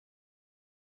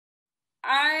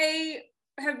I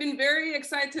have been very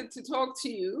excited to talk to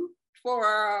you for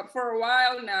a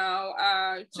while now,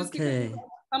 just because of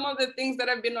some of the things that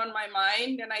have been on my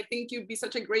mind, and I think you'd be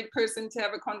such a great person to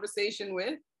have a conversation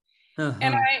with.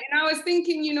 And I was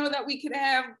thinking, that we could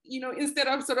have, instead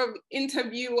of sort of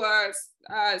interviewers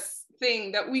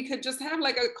thing, that we could just have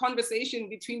like a conversation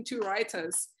between two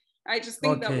writers. I just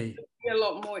think that would be a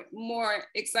lot more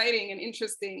exciting and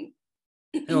interesting.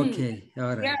 Okay,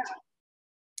 all right. Yeah.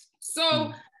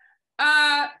 So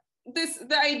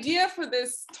the idea for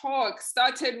this talk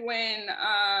started when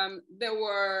there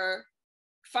were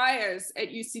fires at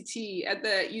UCT, at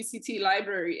the UCT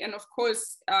library. And of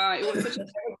course, it was such a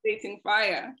devastating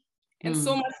fire. And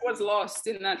so much was lost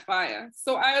in that fire.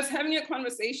 So I was having a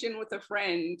conversation with a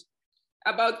friend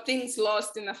about things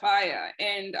lost in the fire.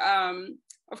 And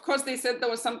of course, they said there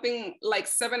was something like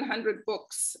 700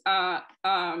 books that,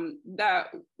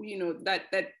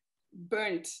 that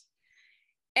burnt.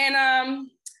 And,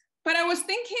 but I was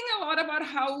thinking a lot about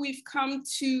how we've come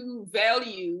to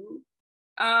value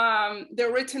the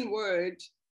written word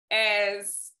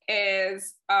as a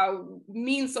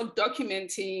means of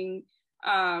documenting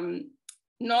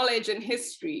knowledge and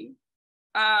history.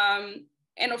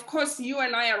 And of course, you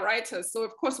and I are writers, so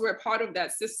of course we're part of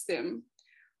that system.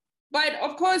 But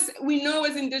of course, we know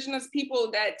as Indigenous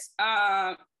people that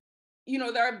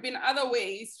there have been other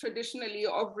ways traditionally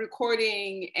of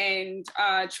recording and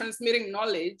transmitting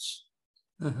knowledge.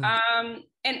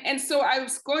 And so I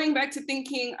was going back to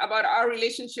thinking about our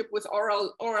relationship with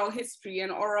oral history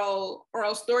and oral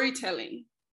storytelling.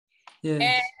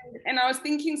 Yes. And I was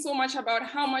thinking so much about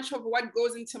how much of what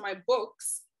goes into my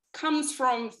books comes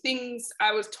from things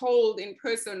I was told in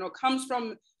person, or comes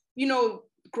from,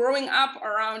 growing up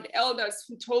around elders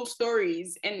who told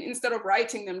stories and instead of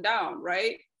writing them down,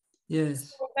 right?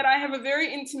 Yes. So that I have a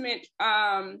very intimate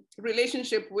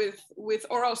relationship with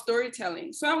oral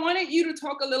storytelling. So I wanted you to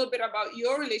talk a little bit about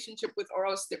your relationship with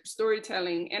oral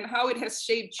storytelling and how it has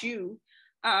shaped you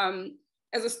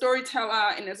as a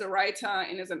storyteller and as a writer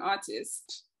and as an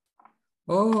artist.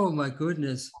 Oh my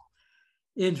goodness.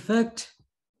 In fact,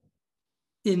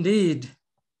 indeed,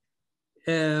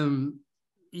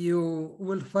 you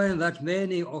will find that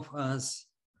many of us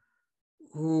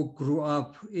who grew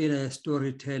up in a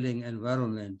storytelling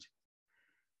environment,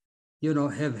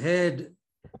 have had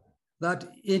that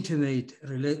intimate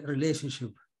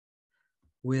relationship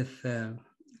with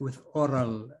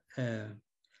oral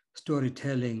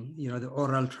storytelling, the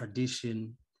oral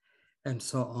tradition, and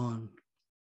so on.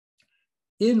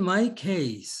 In my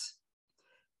case,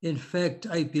 in fact,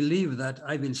 I believe that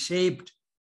I've been shaped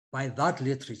by that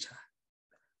literature,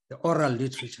 the oral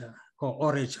literature, or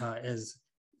orature as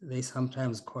they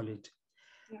sometimes call it.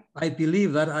 Yeah. I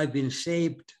believe that I've been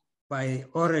shaped by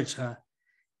orature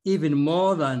even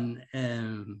more than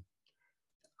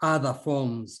other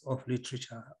forms of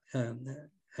literature,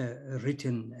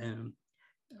 written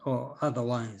or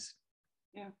otherwise.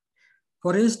 Yeah.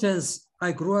 For instance,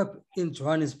 I grew up in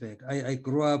Johannesburg. I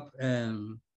grew up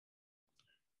in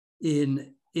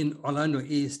Orlando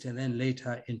East and then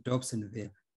later in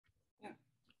Dobsonville. Yeah.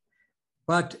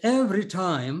 But every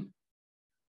time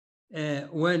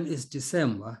when it's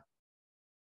December,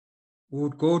 we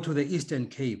would go to the Eastern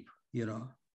Cape,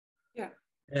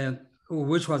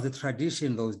 which was the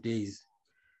tradition those days.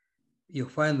 You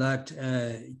find that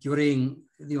during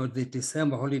the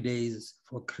December holidays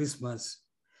for Christmas,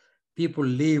 people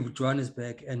leave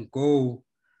Johannesburg and go,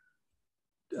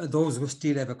 those who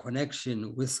still have a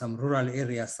connection with some rural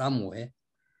area somewhere,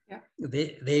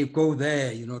 they go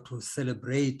there, to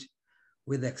celebrate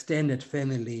with extended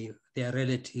family, their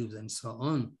relatives, and so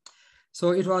on.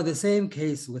 So it was the same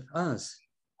case with us.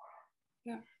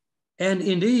 Yeah. And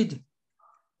indeed,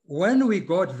 when we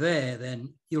got there,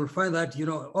 then you'll find that,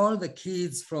 all the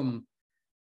kids from,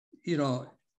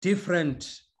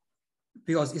 different,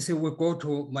 because you see, we go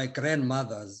to my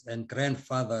grandmother's and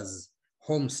grandfather's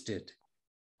homestead.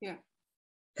 Yeah.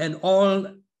 And all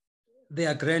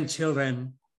their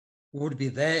grandchildren would be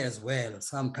there as well.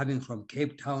 Some coming from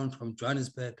Capetown, from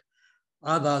Johannesburg,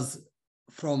 others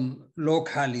from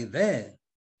locally there.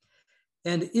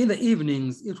 And in the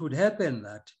evenings, it would happen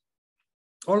that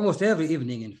almost every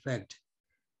evening, in fact,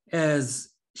 as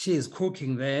she is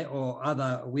cooking there or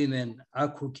other women are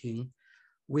cooking,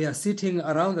 we are sitting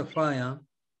around the fire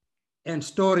and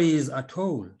stories are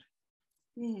told.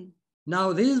 Mm.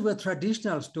 Now, these were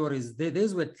traditional stories.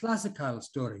 These were classical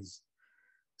stories,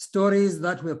 stories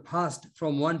that were passed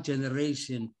from one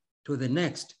generation to the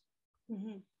next,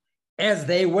 as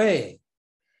they were.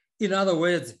 In other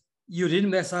words, you didn't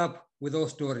mess up with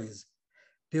those stories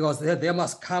because they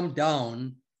must come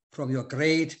down from your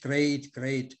great, great,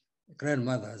 great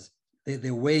grandmothers,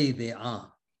 the way they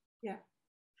are. Yeah.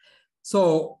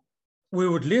 So we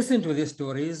would listen to these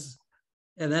stories,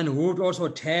 and then we would also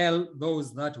tell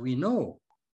those that we know.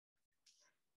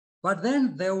 But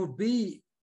then there would be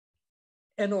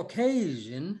an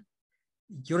occasion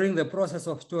during the process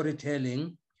of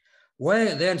storytelling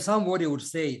where then somebody would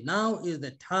say, now is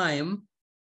the time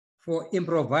for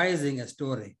improvising a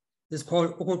story. It's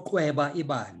called ukuqweba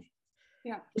ibali.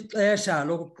 Yeah.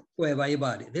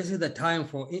 This is the time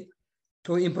for it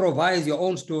to improvise your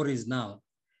own stories now.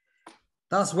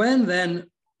 That's when then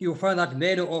you find that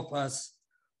many of us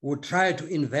would try to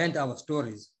invent our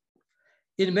stories.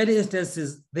 In many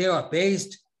instances, they are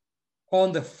based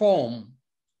on the form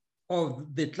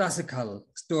of the classical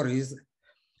stories,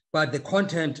 but the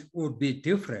content would be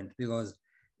different because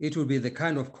it would be the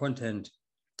kind of content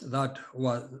that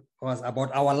was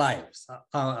about our lives,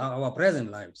 our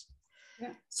present lives.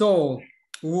 Yeah. So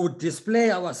we would display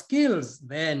our skills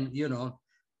then,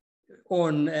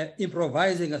 on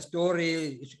improvising a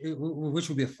story which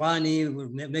would be funny,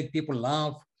 would make people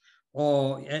laugh,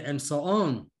 and so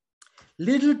on.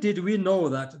 Little did we know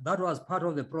that that was part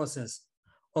of the process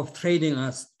of training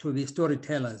us to be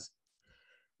storytellers,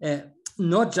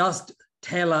 not just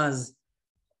tellers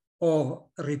or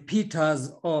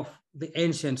repeaters of the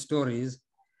ancient stories,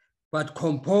 but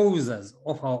composers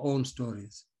of our own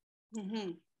stories.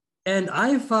 Mm-hmm. And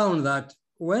I found that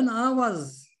when I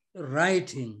was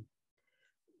writing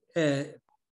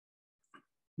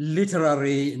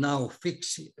literary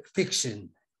fiction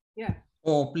Yeah.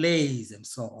 or plays and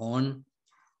so on,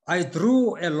 I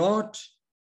drew a lot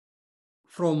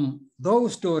from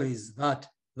those stories that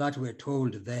were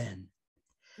told then.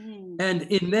 Mm. And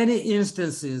in many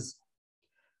instances,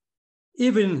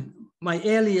 even my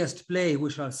earliest play,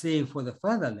 which I was saying for the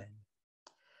fatherland,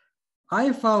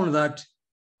 I found that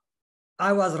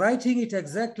I was writing it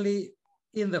exactly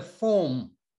in the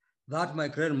form that my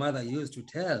grandmother used to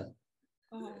tell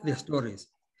the stories.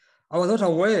 I was not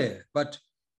aware, but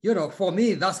for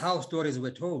me, that's how stories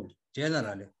were told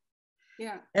generally.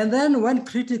 Yeah. And then when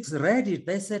critics read it,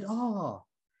 they said, oh,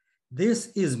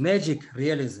 this is magic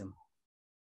realism.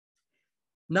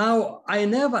 Now, I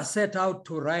never set out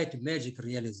to write magic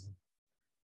realism.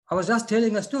 I was just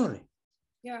telling a story.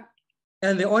 Yeah.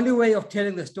 And the only way of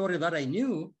telling the story that I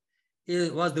knew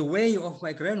was the way of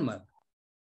my grandmother.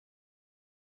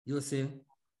 You see?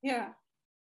 Yeah.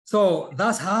 So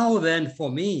that's how then for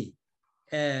me,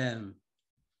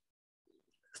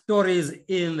 stories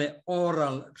in the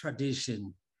oral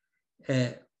tradition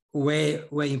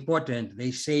were important.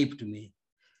 They shaped me.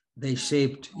 They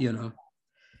shaped,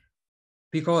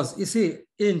 because you see,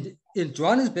 in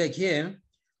Johannesburg here,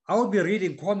 I would be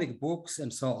reading comic books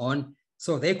and so on.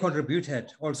 So they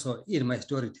contributed also in my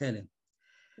storytelling.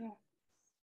 Yeah.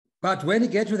 But when you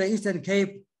get to the Eastern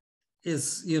Cape,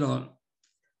 is,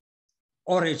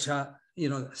 orature,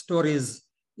 stories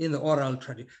in the oral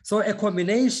tradition. So a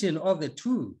combination of the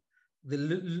two, the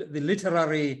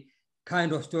literary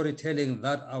kind of storytelling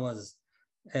that I was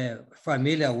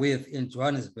familiar with in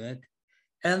Johannesburg,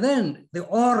 and then the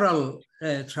oral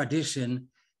tradition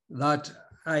that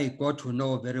I got to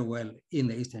know very well in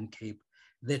the Eastern Cape.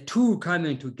 The two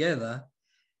coming together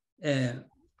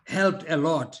helped a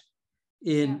lot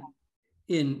in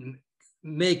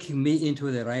making me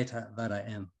into the writer that I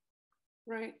am.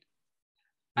 Right.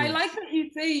 Yes. I like that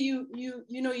you say you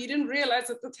didn't realize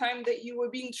at the time that you were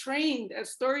being trained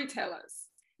as storytellers.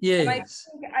 Yes.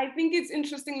 And I think it's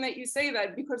interesting that you say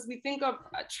that, because we think of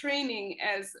training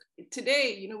as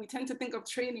today, we tend to think of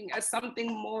training as something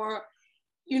more,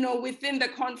 within the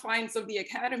confines of the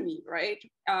academy, right?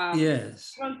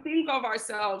 Yes. We don't think of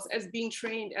ourselves as being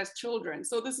trained as children.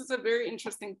 So this is a very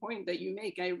interesting point that you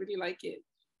make. I really like it.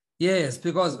 Yes,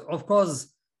 because of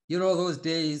course, those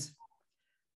days,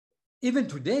 even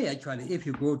today, actually, if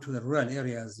you go to the rural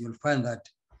areas, you'll find that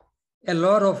a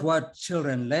lot of what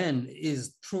children learn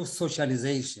is through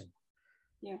socialization.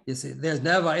 Yeah. You see, there's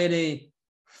never any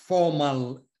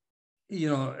formal,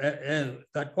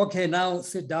 that, okay, now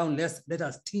sit down, let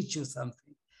us teach you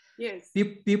something. Yes.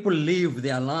 People live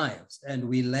their lives and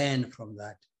we learn from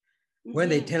that. Mm-hmm. When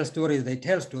they tell stories,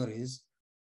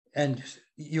 and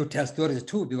you tell stories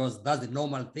too, because that's the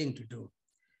normal thing to do.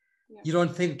 Yeah. You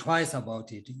don't think twice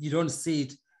about it. You don't see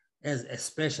it as a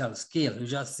special skill. You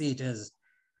just see it as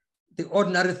the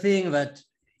ordinary thing that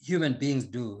human beings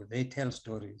do. They tell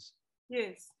stories.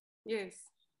 Yes, yes.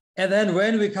 And then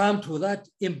when we come to that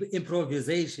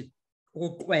improvisation,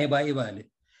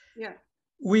 yeah,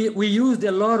 we used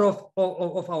a lot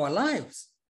of our lives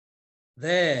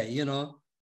there,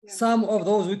 Yeah. Some of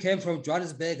those who came from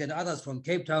Johannesburg and others from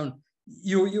Cape Town,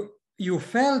 you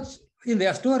felt in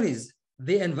their stories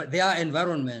their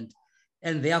environment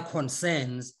and their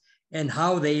concerns and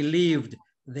how they lived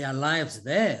their lives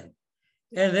there.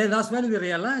 And then that's when we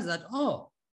realized that,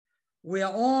 oh, we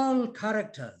are all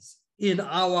characters in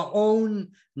our own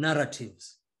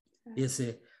narratives. You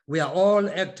see, we are all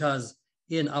actors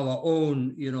in our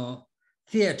own,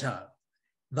 theater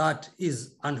that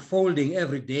is unfolding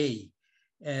every day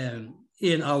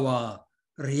in our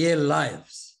real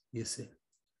lives, you see.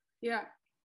 Yeah.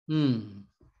 Mm.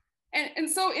 And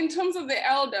so in terms of the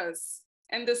elders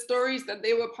and the stories that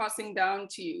they were passing down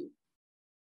to you,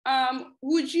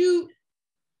 would you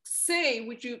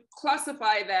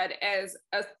classify that as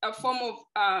a form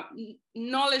of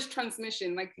knowledge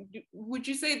transmission? Like, would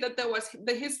you say that there was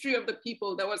the history of the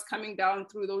people that was coming down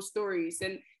through those stories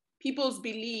and people's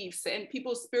beliefs and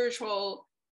people's spiritual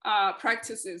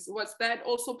practices? Was that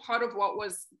also part of what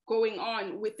was going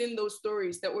on within those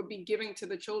stories that would be given to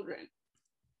the children?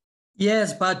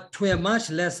 Yes, but to a much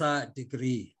lesser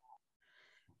degree,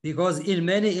 because in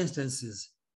many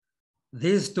instances,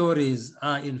 these stories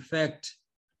are in fact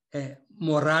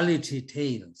morality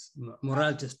tales,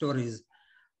 morality stories,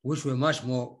 which were much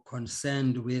more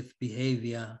concerned with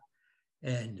behavior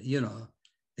and,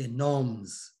 the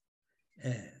norms,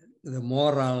 the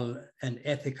moral and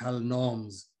ethical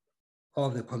norms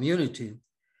of the community,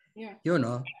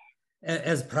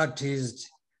 as practiced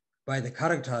by the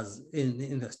characters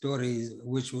in the stories,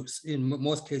 which was, in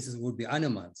most cases would be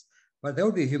animals, but there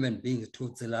would be human beings too,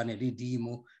 Tselane,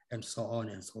 Lidimo, and so on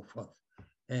and so forth.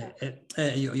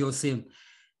 You'll see.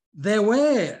 There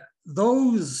were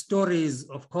those stories,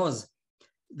 of course,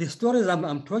 the stories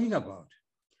I'm talking about.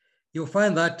 You'll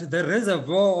find that the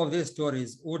reservoir of these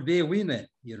stories would be women,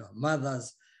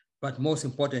 mothers, but most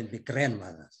importantly,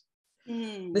 grandmothers.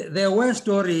 There were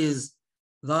stories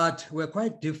that were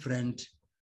quite different.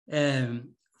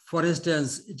 For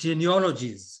instance,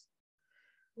 genealogies,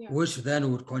 which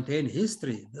then would contain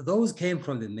history. Those came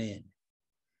from the men.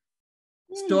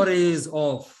 Stories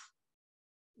of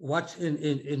what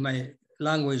in my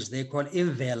language they call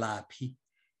imvelapi,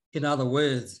 in other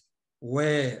words,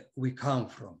 where we come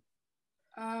from.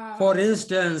 For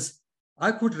instance,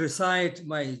 I could recite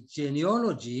my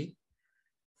genealogy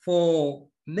for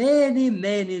many,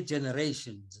 many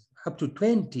generations, up to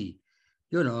 20,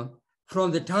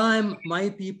 from the time my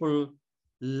people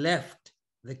left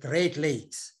the Great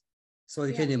Lakes. So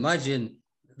you can imagine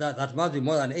that must be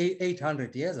more than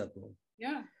 800 years ago.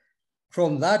 Yeah.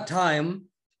 From that time,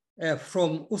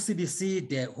 from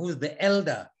Usibiside, who's the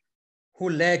elder who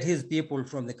led his people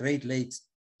from the Great Lakes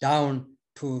down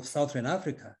to Southern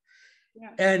Africa.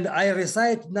 Yeah. And I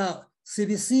recite now,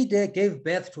 Sibiside gave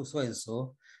birth to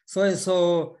so-and-so,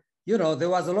 so-and-so, there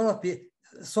was a lot of people,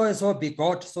 so-and-so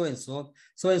begot so-and-so,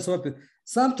 so-and-so.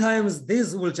 Sometimes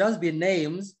these will just be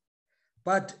names,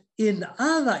 but in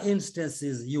other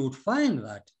instances, you would find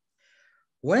that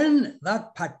when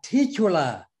that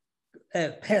particular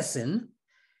person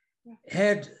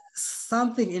had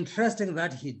something interesting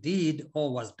that he did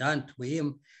or was done to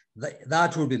him,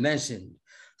 that will be mentioned.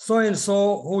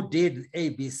 So-and-so who did A,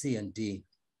 B, C, and D.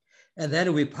 And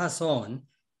then we pass on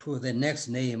to the next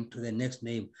name, to the next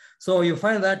name. So you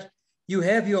find that you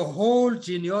have your whole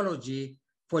genealogy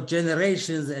for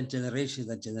generations and generations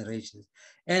and generations.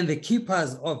 And the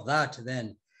keepers of that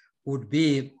then would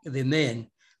be the men.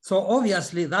 So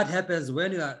obviously that happens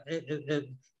when you are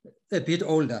a bit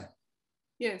older.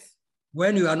 Yes.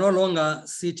 When you are no longer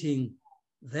sitting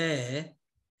there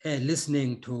and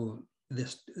listening to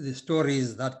the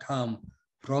stories that come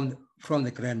from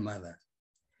the grandmother.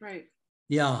 Right.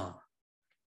 Yeah.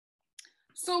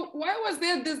 So why was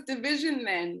there this division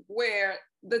then, where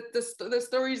the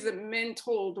stories that men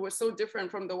told were so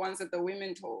different from the ones that the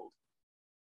women told?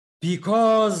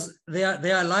 Because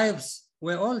their lives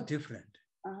were all different.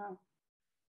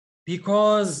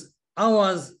 Because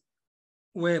ours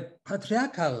were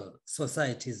patriarchal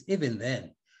societies even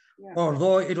then,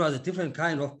 although it was a different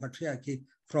kind of patriarchy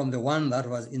from the one that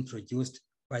was introduced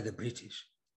by the British.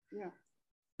 Yeah.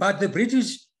 But the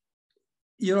British,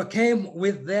 came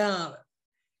with their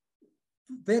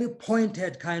very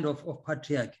pointed kind of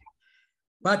patriarchy.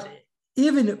 But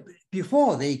even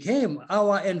before they came,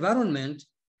 our environment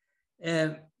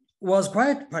was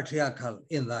quite patriarchal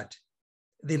in that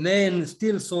the men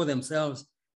still saw themselves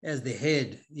as the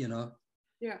head,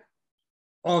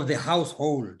 of the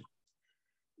household,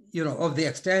 of the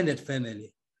extended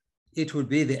family. It would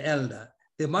be the elder.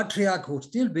 The matriarch would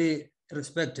still be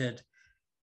respected.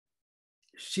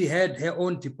 She had her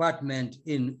own department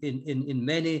in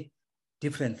many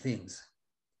different things.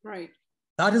 Right.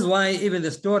 That is why even the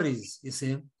stories, you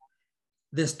see,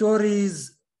 the stories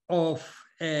of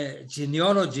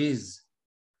genealogies,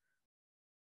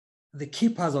 the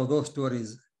keepers of those stories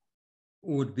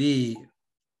would be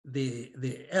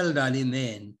the elderly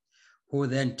men who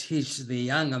then teach the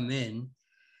younger men.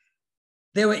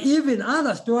 There were even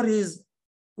other stories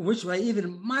which were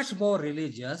even much more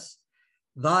religious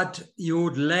that you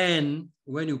would learn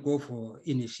when you go for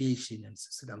initiation and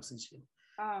circumcision.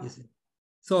 You see.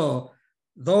 So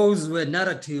those were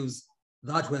narratives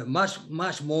that were much,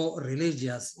 much more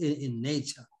religious in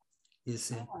nature, you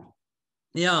see.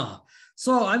 Yeah.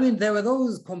 So, I mean, there were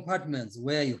those compartments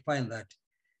where you find that.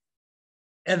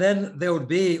 And then there would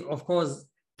be, of course,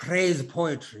 praise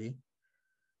poetry,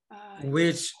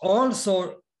 which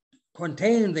also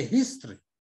contained the history.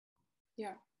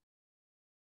 Yeah.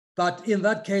 But in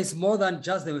that case, more than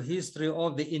just the history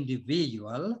of the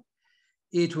individual,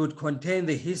 it would contain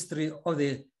the history of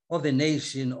the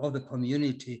nation, of the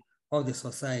community, of the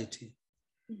society,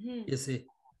 you see,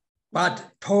 but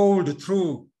told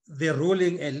through the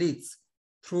ruling elites,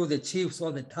 through the chiefs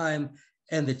of the time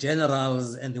and the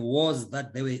generals and the wars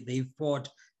that they fought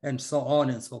and so on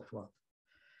and so forth.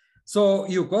 So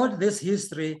you got this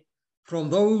history from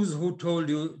those who told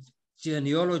you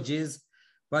genealogies,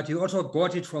 but you also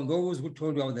got it from those who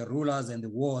told you about the rulers and the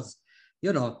wars,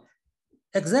 you know,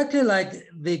 exactly like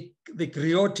the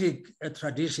griotic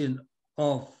tradition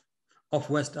of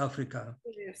West Africa.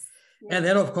 Yes. And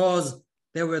then, of course,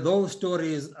 there were those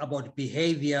stories about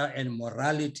behavior and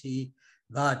morality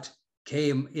that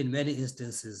came in many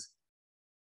instances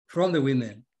from the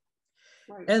women.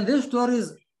 Right. And these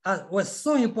stories were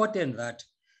so important that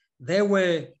they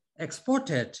were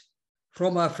exported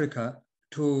from Africa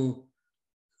to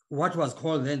what was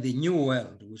called then the New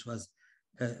World, which was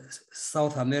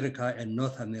South America and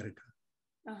North America.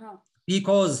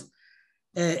 Because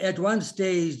at one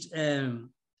stage,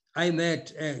 I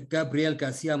met Gabriel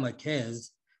Garcia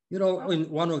Marquez, you know, in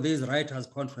one of these writers'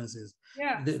 conferences.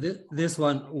 Yeah. This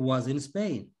one was in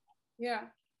Spain. Yeah.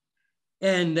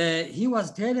 And he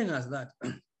was telling us that,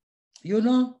 you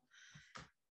know,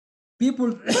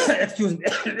 people, excuse me,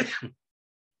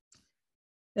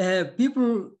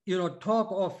 people, you know, talk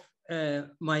of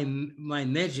my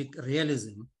magic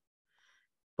realism,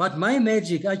 but my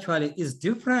magic actually is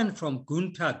different from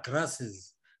Günter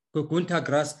Grass's,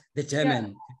 the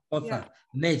German author,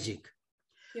 magic.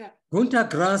 Yeah. Günter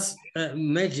Grass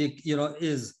magic, you know,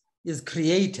 is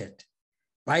created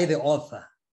by the author.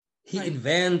 He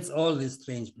invents all these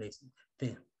strange places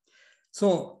there.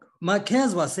 So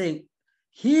Marquez was saying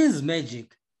his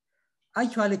magic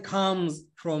actually comes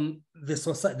from the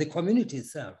society, the community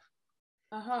itself.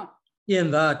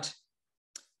 In that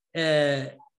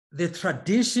the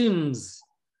traditions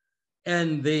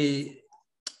and the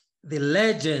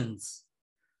legends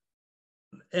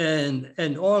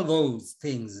and all those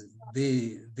things,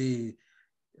 the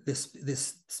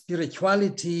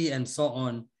spirituality and so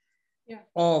on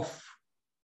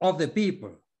of the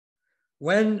people,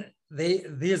 when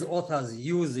these authors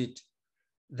use it,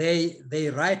 they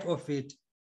write of it,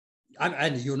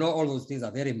 and you know all those things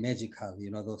are very magical,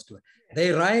 you know, those two.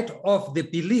 They write of the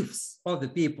beliefs of the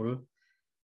people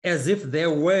as if they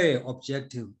were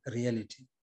objective reality.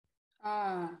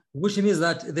 Which means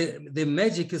that the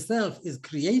magic itself is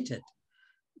created,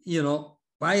 you know,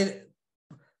 by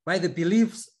the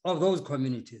beliefs of those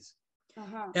communities.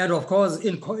 And of course,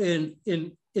 in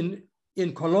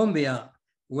Colombia,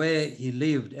 where he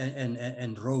lived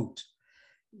and wrote,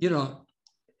 you know,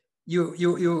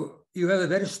 you have a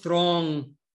very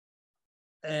strong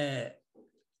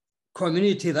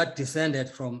community that descended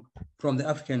from the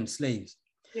African slaves.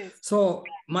 Yes. So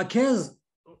Marquez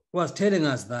was telling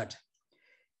us that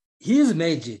his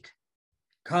magic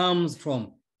comes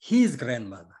from his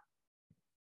grandmother.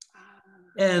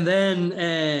 And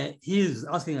then he's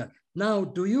asking us, now,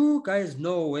 do you guys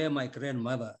know where my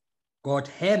grandmother got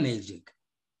her magic?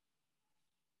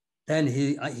 Then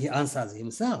he answers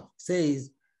himself,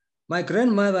 says, my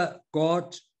grandmother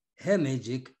got her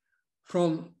magic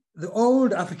from the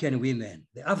old African women,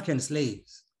 the African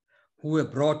slaves who were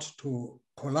brought to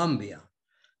Colombia,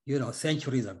 you know,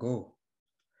 centuries ago.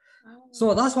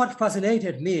 So that's what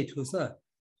fascinated me too, sir,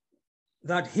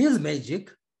 that his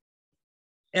magic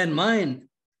and mine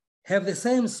have the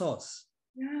same source.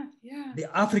 Yeah, yeah.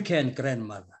 The African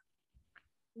grandmother.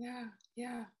 Yeah,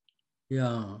 yeah.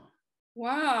 Yeah.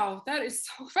 Wow, that is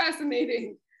so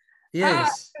fascinating.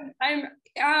 Yes.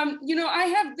 You know, I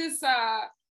have this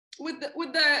with the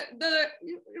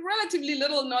relatively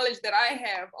little knowledge that I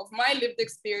have of my lived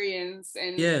experience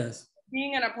and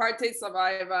being an apartheid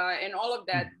survivor and all of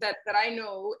that, that I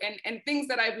know, and things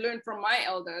that I've learned from my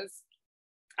elders,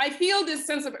 I feel this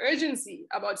sense of urgency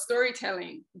about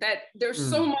storytelling, that there's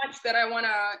so much that I want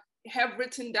to have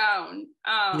written down,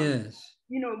 Yes.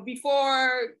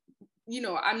 Before,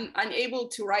 I'm unable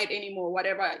to write anymore,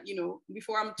 whatever,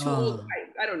 before I'm too old,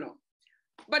 I don't know.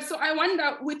 But so I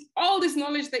wonder, with all this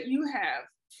knowledge that you have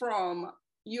from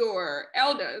your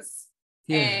elders,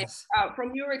 Yes. and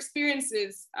from your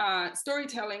experiences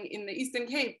storytelling in the Eastern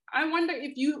Cape, I wonder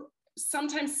if you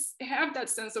sometimes have that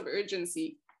sense of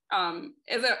urgency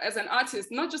as an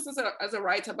artist, not just as a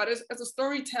writer, but as a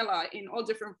storyteller in all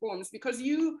different forms, because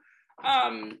you're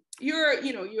an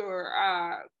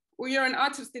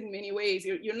artist in many ways.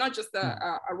 You're not just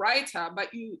a writer,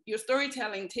 but your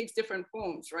storytelling takes different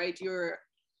forms, right? You're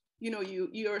a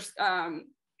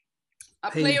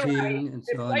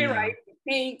playwright, you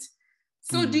paint.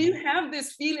 So do you have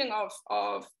this feeling of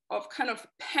kind of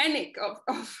panic of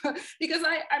because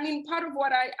I mean, part of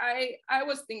what I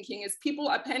was thinking is people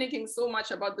are panicking so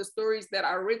much about the stories that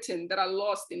are written, that are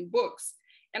lost in books.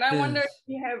 And I wonder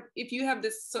if you have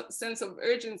this sense of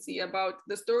urgency about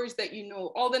the stories that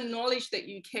all the knowledge that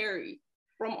you carry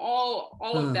from all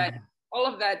of that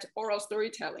oral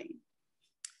storytelling.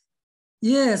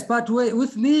 Yes, but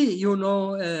with me,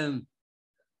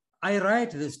 I write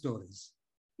the stories.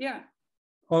 Yeah.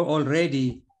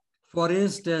 Already. For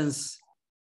instance,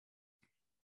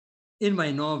 in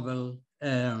my novel,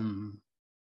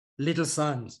 Little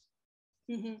Sons,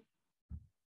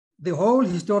 the whole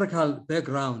historical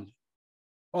background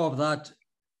of that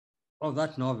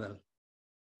novel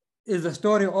is the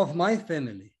story of my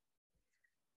family.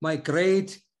 My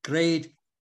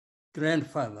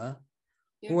great-great-grandfather,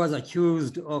 who was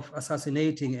accused of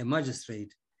assassinating a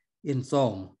magistrate in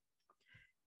Zom.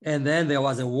 And then there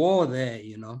was a war there,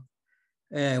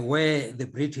 where the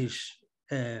British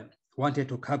wanted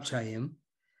to capture him.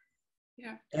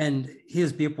 Yeah. And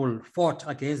his people fought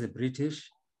against the British,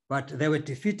 but they were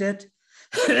defeated.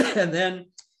 And then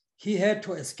he had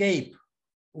to escape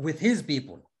with his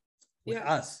people, with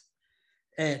us,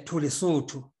 to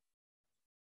Lesotho.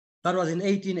 That was in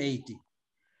 1880,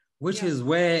 which is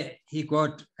where he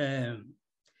got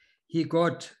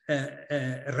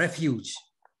refuge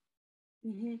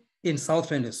in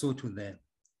southern Lesotho there.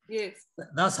 Yes.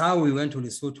 That's how we went to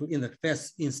Lesotho in the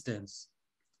first instance.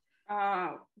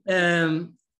 Up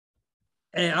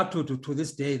to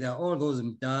this day, there are all those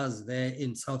Mdas there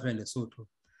in southern Lesotho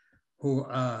who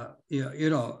are, they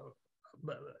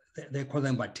call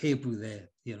them Batepu there,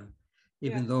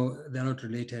 even though they're not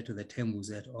related to the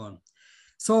Tembus at all.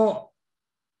 So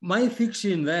my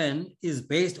fiction then is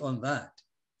based on that.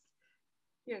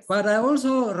 Yes. But I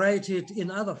also write it in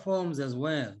other forms as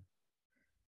well.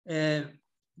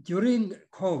 During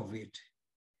COVID,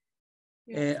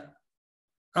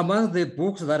 among the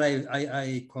books that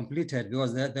I completed,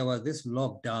 because there was this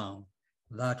lockdown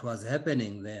that was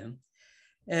happening then,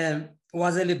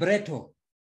 was a libretto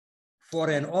for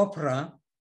an opera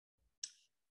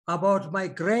about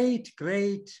my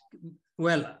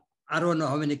well, I don't know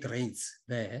how many grades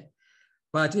there,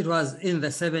 but it was in the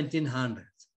 1700s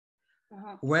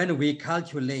when we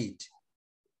calculate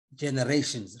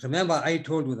generations. Remember, I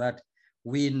told you that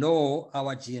we know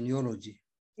our genealogy.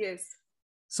 Yes.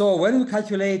 So when we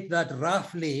calculate that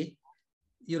roughly,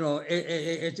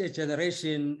 a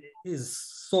generation is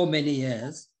so many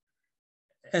years,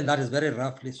 and that is very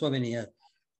roughly so many years.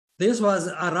 This was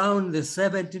around the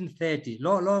 1730,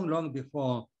 long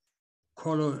before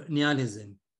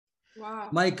colonialism. Wow.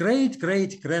 My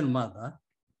great-great-grandmother,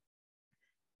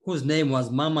 whose name was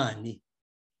Mamani,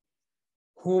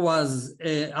 who was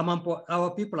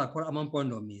our people are called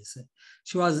Amampondomise.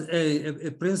 She was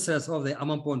a princess of the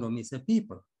Amampondomise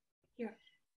people. Yeah.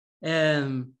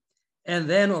 And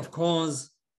then, of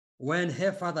course, when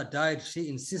her father died, she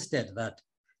insisted that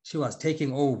she was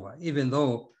taking over, even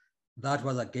though that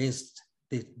was against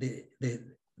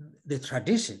the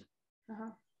tradition.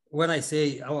 When I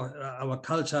say our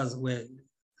cultures were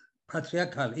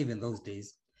patriarchal even those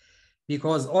days,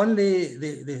 because only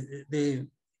the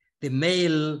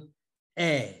male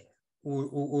heir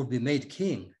would be made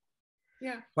king.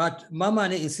 Yeah. But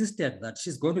Mamani insisted that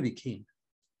she's going to be king.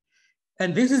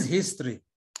 And this is history.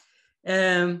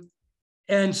 And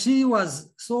she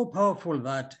was so powerful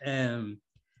that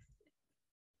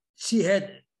she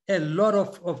had a lot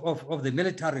of the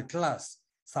military class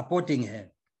supporting her,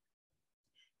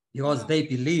 because they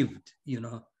believed,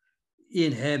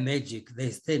 in her magic.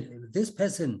 They said, this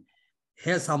person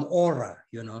has some aura,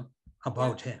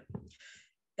 about her.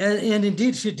 And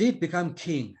indeed, she did become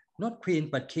king, not queen,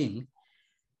 but king.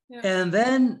 Yeah. And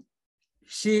then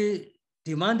she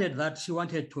demanded that she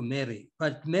wanted to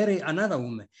marry another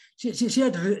woman. She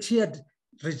had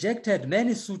rejected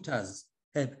many suitors,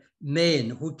 men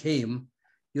who came,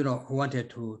 you know, who wanted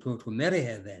to marry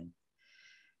her then.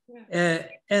 Yeah.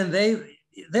 And they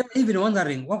were even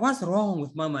wondering, what's wrong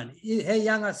with Mama? Her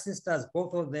younger sisters,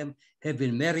 both of them have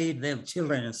been married, they have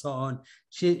children and so on.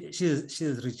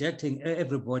 She's rejecting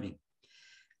everybody.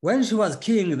 When she was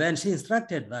king, then she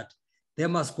instructed that they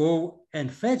must go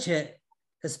and fetch a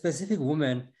specific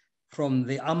woman from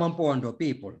the Amampondo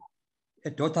people,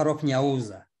 a daughter of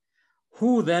Nyauza,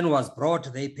 who then was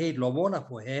brought. They paid lobola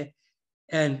for her,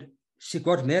 and she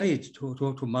got married to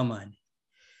Mamani.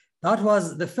 That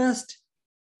was the first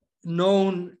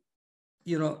known,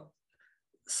 you know,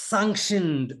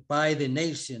 sanctioned by the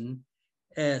nation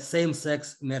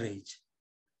same-sex marriage.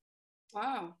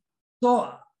 Wow.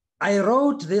 So I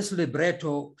wrote this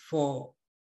libretto for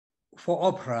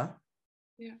opera.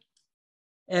 Yeah.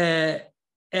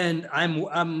 And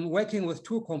I'm working with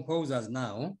two composers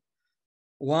now.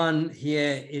 One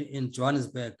here in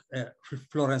Johannesburg,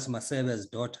 Florence Masebe's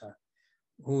daughter,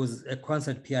 who's a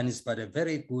concert pianist, but a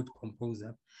very good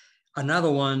composer.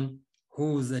 Another one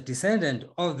who's a descendant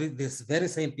of this very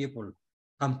same people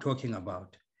I'm talking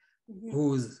about,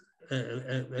 who's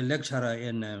a lecturer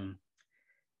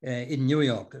in New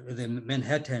York, the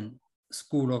Manhattan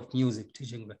School of Music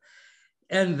teaching.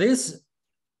 And this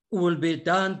will be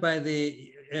done by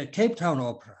the Capetown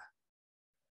Opera,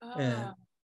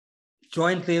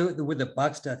 jointly with the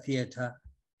Baxter Theatre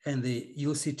and the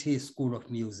UCT School of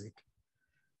Music.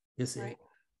 You see, right.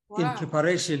 Wow. In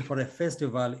preparation for a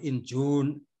festival in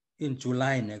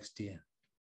July next year.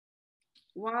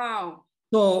 Wow.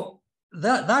 So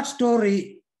that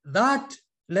story, that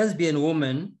lesbian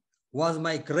woman was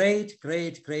my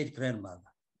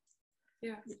great-great-great-grandmother.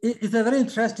 Yeah. It's a very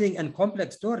interesting and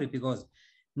complex story because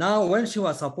now when she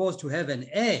was supposed to have an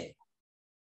heir,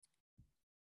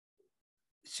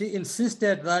 she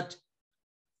insisted that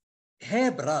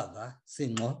her brother,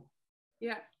 Singo,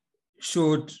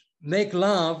 should make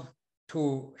love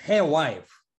to her wife.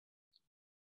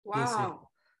 Wow.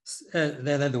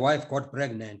 Then the wife got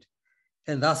pregnant.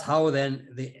 And that's how then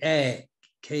the heir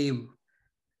came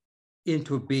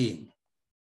into being,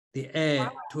 the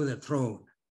heir to the throne.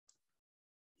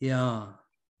 Yeah.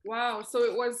 Wow. So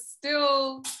it was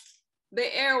still,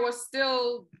 the heir was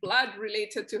still blood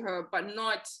related to her, but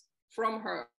not from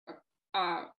her.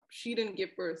 She didn't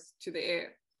give birth to the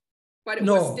heir, but it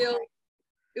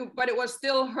was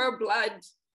still her blood.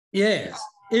 Yes,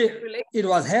 it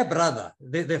was her brother.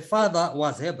 The father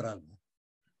was her brother,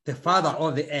 the father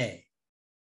of the heir.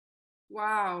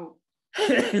 Wow.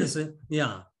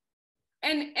 Yeah.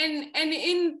 And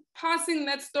in passing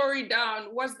that story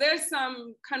down, was there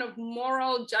some kind of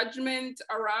moral judgment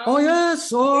around? Oh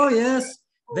yes.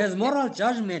 There's moral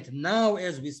judgment now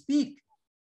as we speak.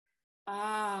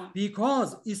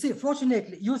 Because you see,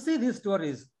 fortunately, you see these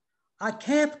stories are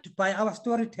kept by our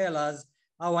storytellers,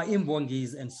 our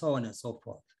imbongis, and so on and so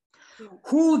forth,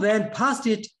 who then passed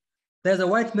it. There's a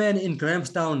white man in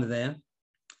Grahamstown there.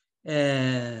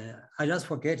 I just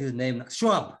forget his name,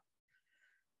 Schwab,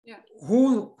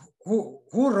 who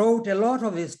wrote a lot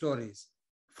of these stories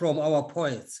from our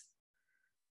poets,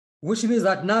 which means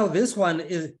that now this one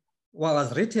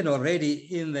was written already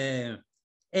in the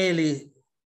early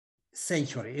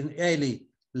century, in early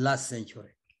last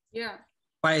century. Yeah.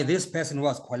 By this person who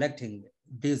was collecting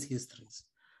these histories.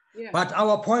 Yeah. But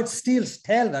our poets still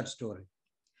tell that story.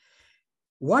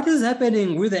 What is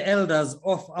happening with the elders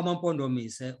of Amampondo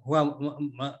Mise, who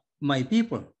are my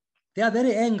people? They are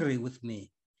very angry with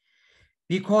me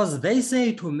because they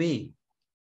say to me,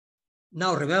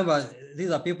 now remember,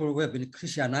 these are people who have been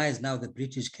Christianized. Now the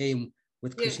British came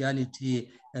with Christianity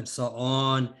and so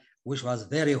on, which was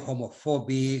very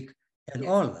homophobic and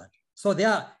all that. So they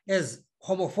are as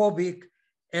homophobic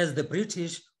as the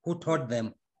British who taught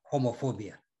them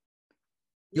homophobia.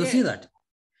 You see that?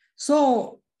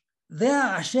 So they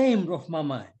are ashamed of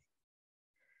Mama.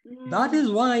 That is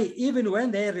why even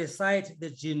when they recite the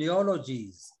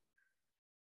genealogies,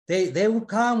 they will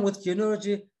come with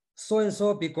genealogy,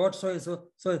 so-and-so begot so-and-so,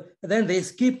 so then they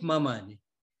skip Mama.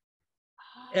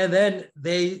 And then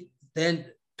they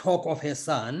talk of her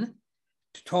son,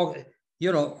 talk,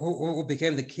 you know, who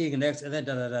became the king next, and then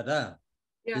da-da-da-da.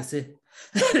 Yeah. You see?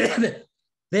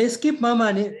 They skip Mama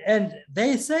and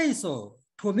they say so.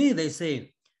 To me, they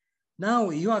say, now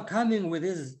you are coming with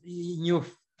these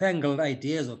newfangled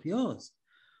ideas of yours.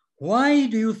 Why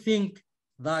do you think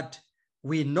that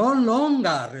we no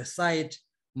longer recite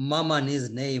Mamani's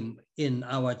name in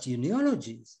our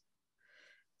genealogies?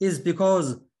 It's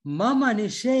because Mamani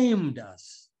shamed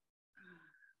us.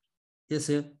 You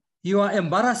see, you are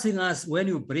embarrassing us when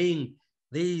you bring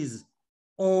these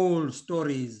old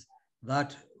stories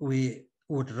that we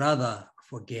would rather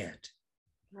forget.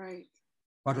 Right.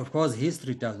 But of course,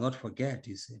 history does not forget,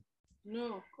 you see.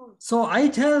 No, of course. So I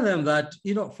tell them that,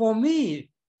 you know, for me,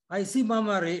 I see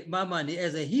Mamani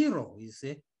as a hero, you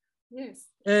see. Yes.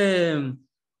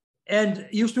 And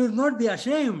you should not be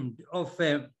ashamed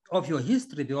of your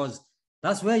history, because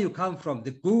that's where you come from,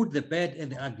 the good, the bad,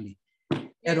 and the ugly.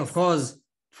 Yes. And of course,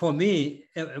 for me,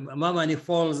 Mamani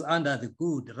falls under the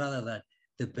good rather than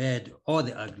the bad or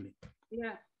the ugly.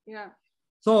 Yeah, yeah.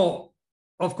 So,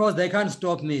 of course, they can't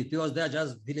stop me because they're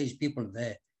just village people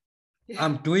there. Yeah.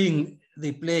 I'm doing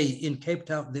the play in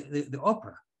Capetown, the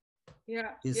opera.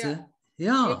 Yeah, you yeah. see?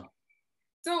 Yeah.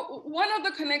 So one of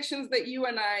the connections that you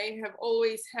and I have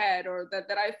always had, or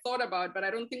that I thought about, but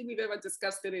I don't think we've ever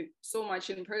discussed it so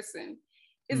much in person,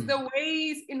 is the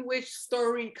ways in which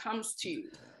story comes to you.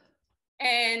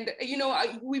 And, you know,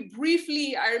 I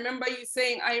remember you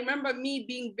saying, I remember me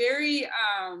being very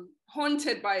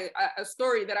haunted by a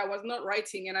story that I was not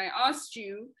writing. And I asked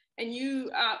you, and you,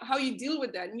 how you deal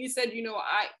with that. And you said, you know,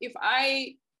 if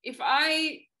I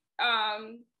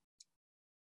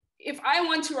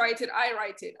want to write it, I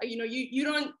write it. You know,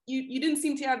 you didn't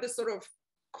seem to have this sort of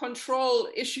control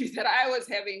issue that I was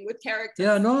having with characters.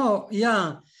 Yeah, no,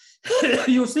 yeah.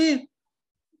 You see,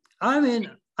 I mean,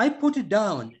 I put it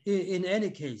down in any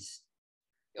case.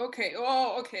 Okay.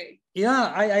 Oh, okay.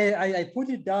 Yeah, I put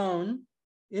it down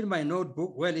in my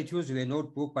notebook. Well, it used to be a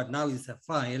notebook, but now it's a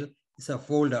file. It's a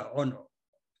folder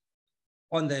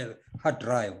on the hard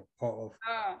drive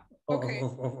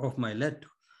of my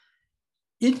laptop.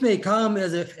 It may come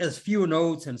as few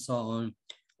notes and so on.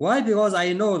 Why? Because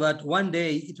I know that one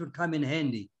day it will come in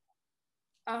handy.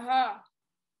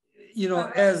 You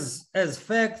know, as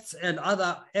facts and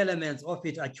other elements of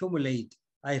it accumulate,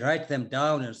 I write them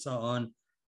down and so on.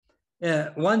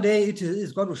 One day it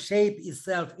is going to shape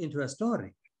itself into a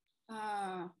story.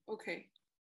 Okay.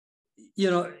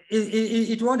 You know,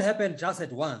 it won't happen just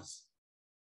at once.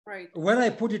 Right. When I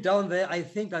put it down there, I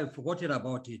think I've forgotten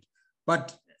about it.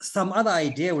 But some other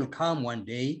idea will come one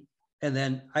day, and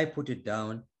then I put it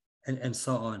down and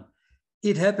so on.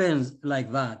 It happens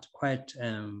like that quite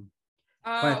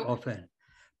often.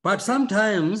 But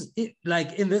sometimes,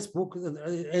 like in this book,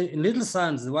 in Little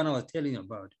Sons, the one I was telling you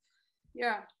about,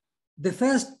 yeah, the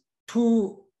first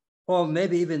 2 or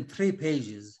maybe even 3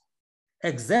 pages,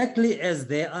 exactly as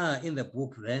they are in the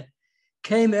book there,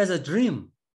 came as a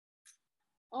dream.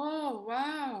 Oh,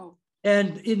 wow.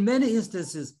 And in many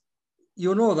instances,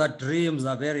 you know that dreams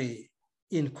are very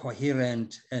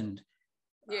incoherent and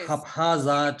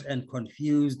haphazard and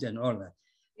confused and all that.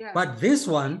 Yeah. But this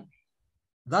one,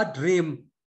 that dream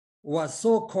was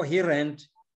so coherent,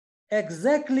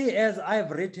 exactly as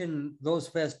I've written those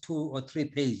first 2 or 3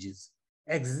 pages.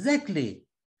 Exactly.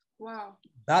 Wow.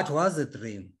 That was a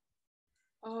dream.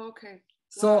 Oh, okay.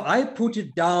 So I put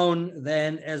it down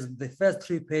then as the first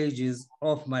 3 pages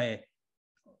of my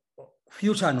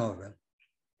future novel.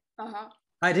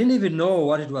 I didn't even know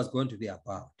what it was going to be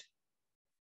about.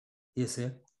 You see?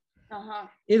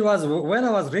 It was when I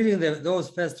was reading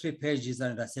those first 3 pages,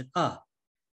 and I said,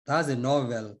 that's a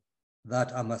novel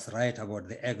that I must write about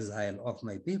the exile of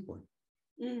my people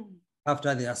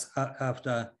after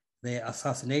they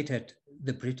assassinated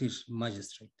the British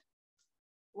magistrate.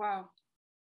 Wow.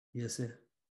 You see?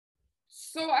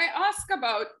 So I ask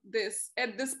about this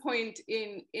at this point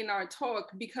in our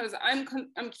talk because I'm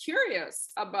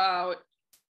curious about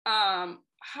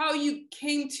how you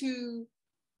came to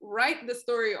write the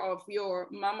story of your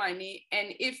Mamani,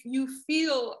 and if you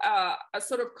feel a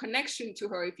sort of connection to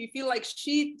her, if you feel like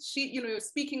she you know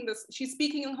she's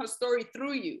speaking her story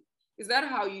through you. Is that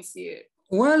how you see it?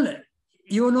 Well,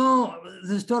 you know,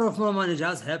 the story of Mamani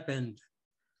just happened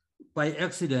by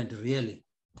accident, really.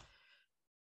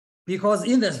 Because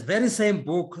in this very same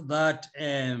book that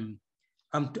I'm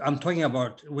talking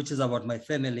about, which is about my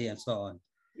family and so on,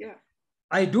 yeah,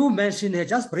 I do mention here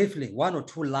just briefly 1 or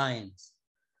 2 lines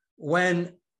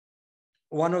when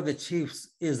one of the chiefs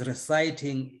is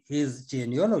reciting his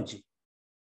genealogy,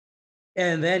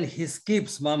 and then he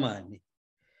skips Mamani,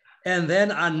 and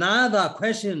then another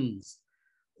questions,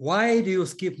 why do you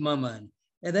skip Mamani?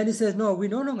 And then he says, no, we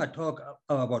no longer talk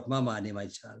about Mamani, my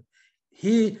child.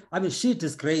 She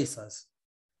disgraced us.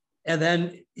 And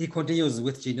then he continues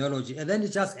with genealogy, and then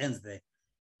it just ends there.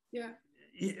 Yeah.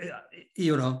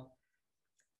 You know,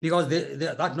 because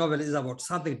that novel is about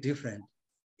something different.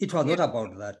 It was not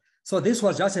about that. So this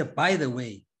was just a by the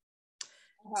way.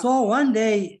 So one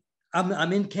day,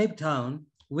 I'm in Cape Town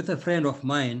with a friend of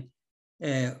mine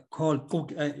called,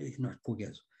 not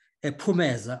Kagiso,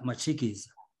 Phumeza Machikiza.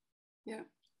 Yeah.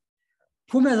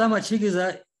 Phumeza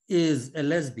Machikiza is a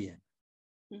lesbian.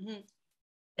 Mm-hmm.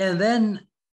 And then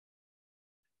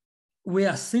we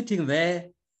are sitting there.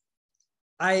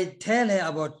 I tell her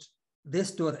about this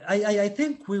story. I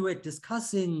think we were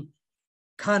discussing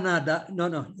Canada. No,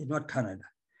 not Canada.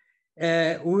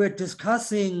 We were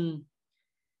discussing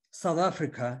South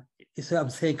Africa. So I'm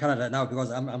saying Canada now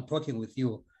because I'm talking with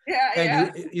you. Yeah,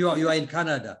 and yeah. you are in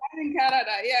Canada. I'm in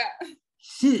Canada, yeah.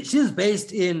 She's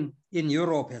based in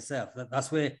Europe herself.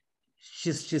 That's where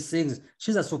she sings.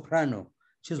 She's a soprano.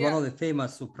 She's one of the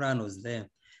famous sopranos there.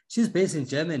 She's based in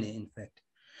Germany, in fact,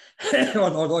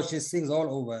 although she sings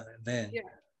all over there.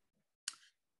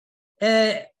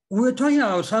 Yeah. We were talking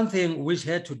about something which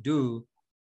had to do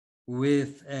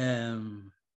with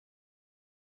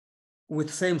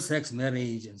same-sex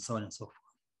marriage and so on and so forth.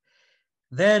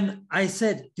 Then I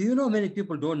said, do you know many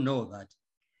people don't know that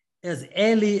as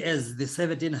early as the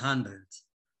 1700s,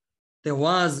 there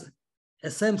was a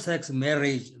same-sex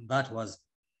marriage that was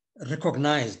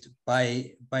recognized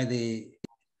by the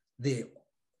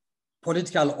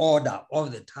political order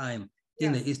of the time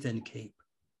in the Eastern Cape.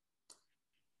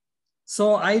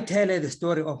 So I tell her the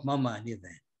story of Mama Annie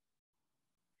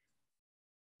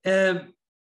then.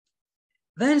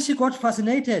 Then she got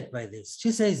fascinated by this.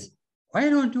 She says, why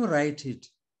don't you write it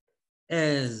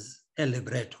as a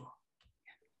libretto?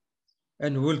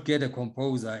 And we'll get a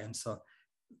composer and so.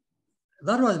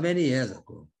 That was many years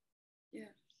ago.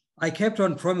 Yeah. I kept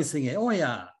on promising her, oh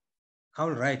yeah, I'll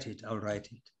write it.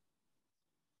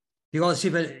 Because she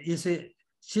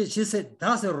said,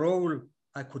 that's a role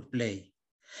I could play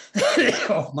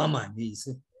of Mama.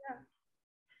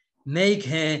 Make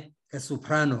her a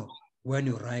soprano when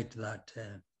you write that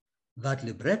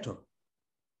libretto.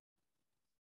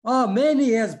 Oh, many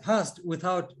years passed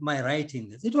without my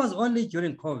writing this. It was only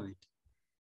during COVID.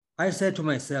 I said to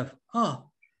myself,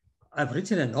 I've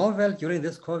written a novel during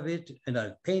this COVID and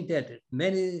I've painted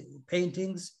many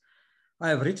paintings.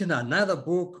 I've written another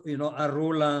book,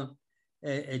 Arula,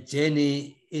 a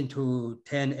journey into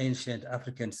 10 ancient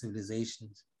African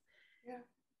civilizations. Yeah.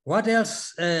 What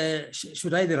else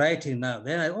should I be writing now?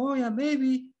 Then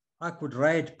maybe I could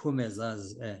write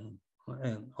Phumeza's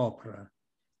opera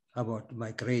about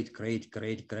my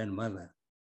great-great-great-grandmother.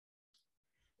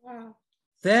 Wow.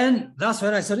 Then that's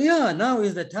when I said, yeah, now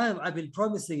is the time. I've been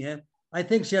promising her. I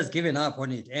think she has given up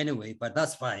on it anyway, but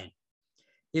that's fine.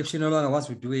 If she no longer wants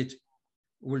to do it,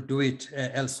 we'll do it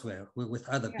elsewhere with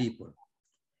other people.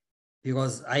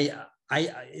 Because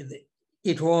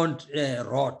it won't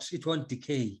rot, it won't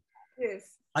decay.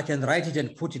 Yes. I can write it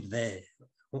and put it there.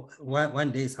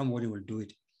 One day somebody will do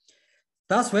it.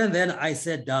 That's when then I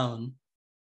sat down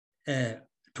to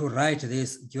write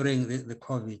this during the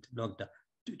COVID lockdown,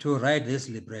 to write this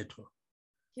libretto.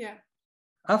 Yeah.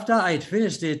 After I'd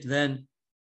finished it, then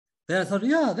I thought,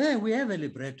 yeah, there we have a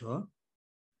libretto.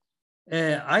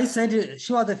 I sent it,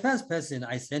 she was the first person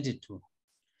I sent it to.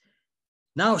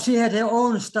 Now she had her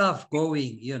own stuff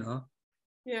going, Yeah.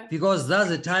 Because that's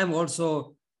the time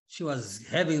also she was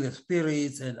having the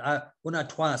spirits and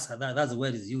unatwasa, that's the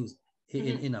word is used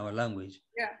in our language.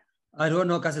 Yeah. I don't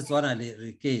know because it's one you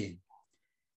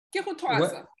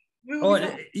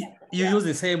use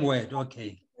the same word,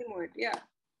 okay. Same word, yeah.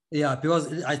 Yeah,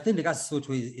 because I think the Kagiso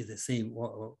is the same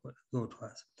word.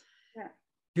 Yeah.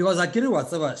 Because Akiri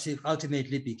Watsawa, she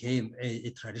ultimately became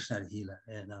a traditional healer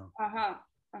now.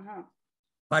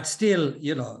 But still,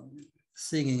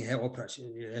 singing her opera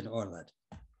and all that.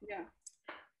 Yeah.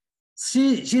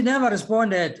 She never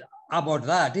responded about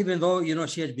that, even though,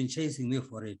 she had been chasing me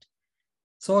for it.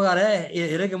 So that's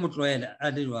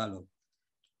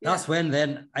when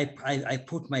then I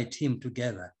put my team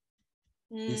together.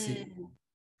 You see,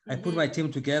 I put my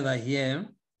team together here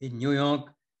in New York,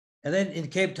 and then in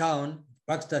Cape Town,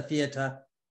 Baxter Theatre,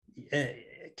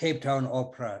 Cape Town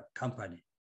Opera Company.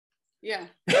 Yeah.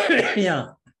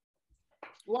 Yeah.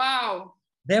 Wow.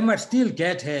 They might still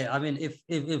get her. I mean, if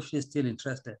she's still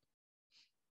interested.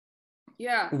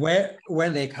 Yeah.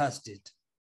 When they cast it.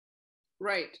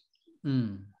 Right.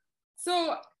 Mm.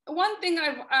 So one thing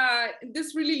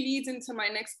this really leads into my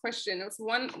next question. It's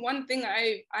one thing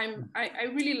I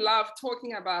really love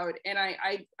talking about, and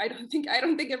I don't think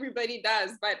everybody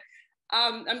does, but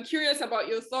I'm curious about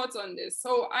your thoughts on this.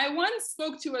 So I once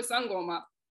spoke to a Sangoma,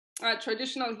 a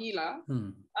traditional healer,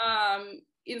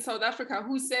 in South Africa,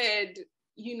 who said,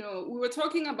 we were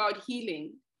talking about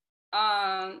healing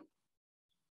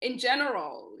in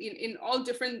general, in all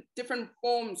different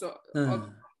forms of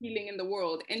healing in the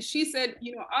world. And she said,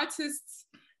 artists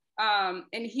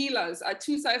and healers are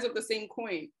two sides of the same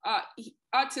coin.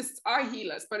 Artists are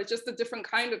healers, but it's just a different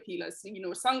kind of healers. You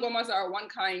know, sangomas are one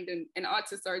kind and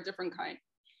artists are a different kind.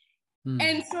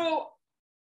 And so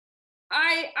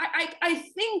I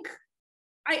think,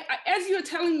 as you're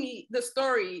telling me the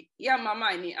story, yeah,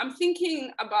 Mamani, I'm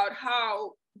thinking about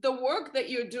how the work that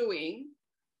you're doing,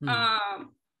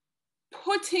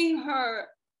 putting her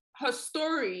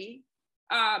story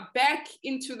back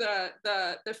into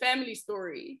the family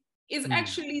story is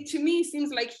actually, to me,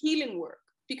 seems like healing work,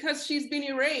 because she's been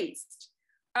erased.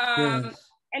 Yes.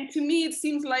 And to me, it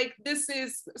seems like this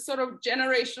is sort of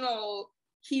generational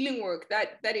healing work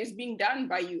that is being done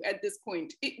by you at this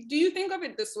point. Do you think of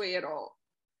it this way at all?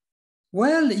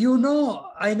 Well, you know,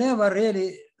 I never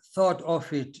really thought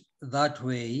of it that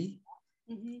way,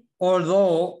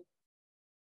 although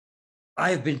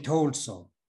I've been told so.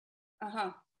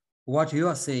 What you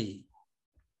are saying.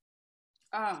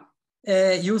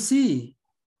 You see,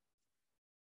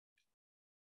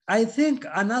 I think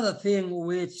another thing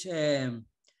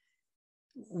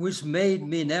which made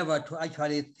me never to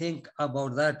actually think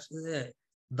about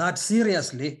that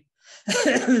seriously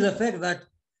is the fact that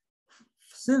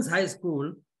since high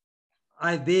school,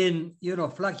 I've been, you know,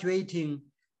 fluctuating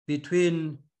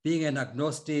between being an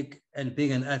agnostic and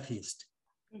being an atheist.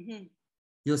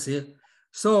 You see,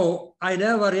 so I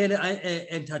never really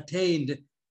entertained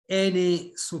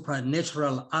any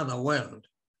supernatural other world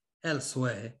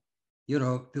elsewhere, you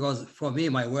know, because for me,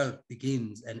 my world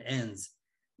begins and ends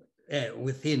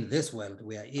within this world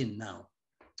we are in now.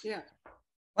 Yeah.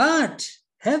 But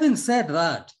having said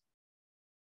that,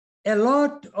 a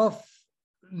lot of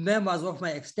members of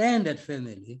my extended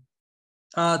family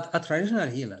are traditional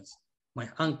healers, my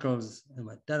uncles and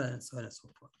my dad and so on and so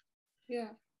forth. Yeah.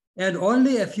 And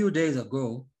only a few days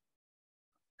ago,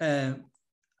 I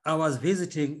was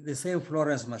visiting the same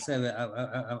Florence Masebe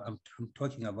I'm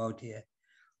talking about here,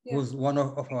 who's one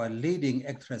of our leading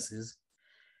actresses.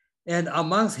 And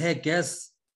amongst her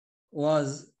guests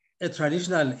was a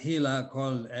traditional healer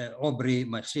called Aubrey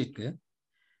Machike.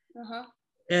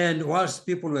 And whilst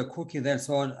people were cooking there,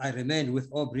 so on, I remained with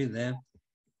Aubrey there.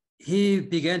 He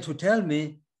began to tell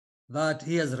me that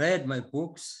he has read my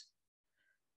books,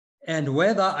 and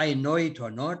whether I know it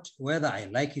or not, whether I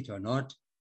like it or not,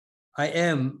 I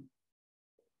am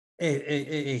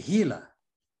a healer.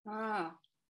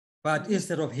 But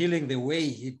instead of healing the way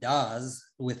he does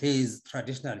with his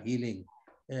traditional healing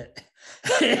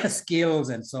skills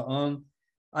and so on,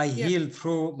 I heal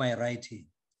through my writing.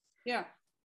 Yeah.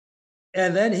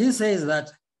 And then he says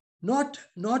that not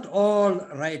all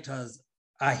writers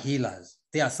are healers.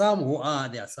 There are some who are,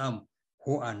 there are some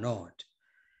who are not.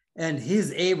 And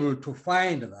he's able to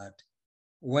find that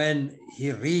when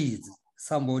he reads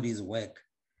somebody's work,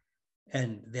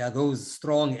 and there are those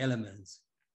strong elements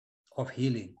of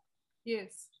healing.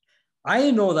 Yes.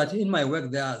 I know that in my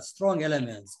work, there are strong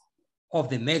elements of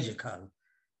the magical,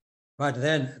 but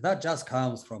then that just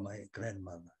comes from my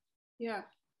grandmother. Yeah.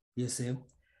 You see?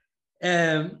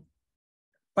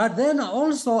 But then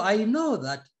also I know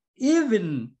that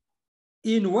even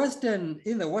in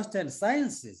the Western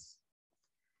sciences,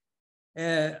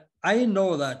 I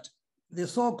know that the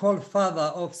so-called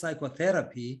father of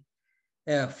psychotherapy,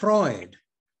 Freud,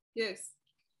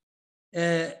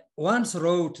 once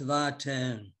wrote that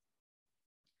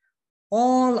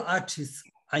all artists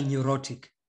are neurotic.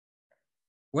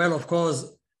 Well, of course,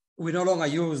 we no longer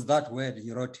use that word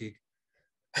neurotic.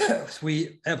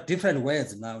 We have different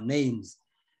words now, names.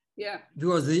 Yeah.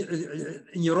 Because the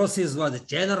neurosis was a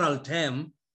general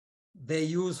term they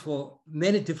use for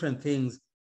many different things.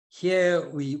 Here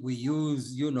we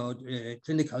use, you know,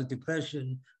 clinical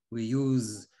depression, we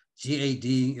use GAD,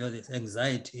 you know, this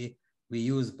anxiety, we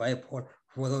use bipolar.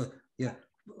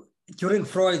 During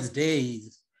Freud's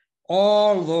days,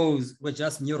 all those were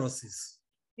just neuroses.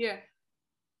 Yeah.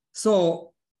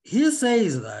 So he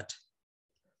says that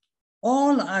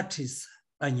all artists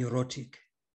are neurotic,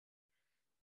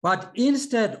 but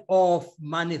instead of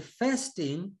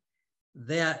manifesting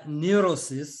their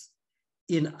neurosis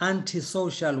in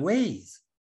antisocial ways,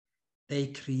 they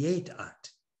create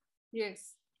art.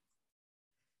 Yes.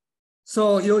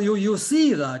 So you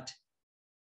see that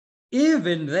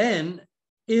even then,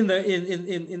 in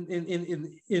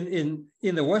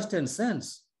the Western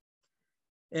sense,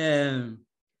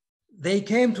 they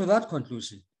came to that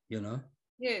conclusion, you know.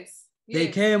 Yes. They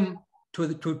came to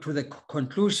the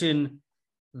conclusion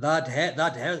that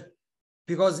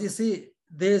because you see,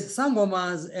 the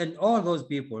Sangomas and all those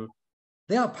people,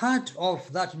 they are part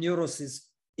of that neurosis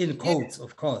in quotes,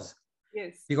 of course.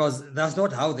 Yes. Because that's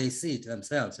not how they see it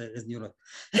themselves as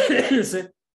neurosis.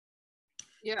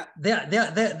 Yeah. They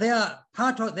are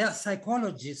part of, they are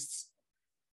psychologists.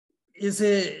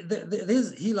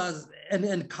 These healers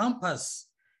encompass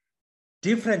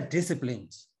different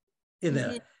disciplines in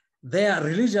there. They are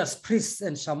religious priests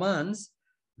and shamans.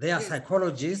 They are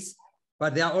psychologists,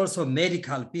 but they are also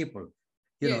medical people,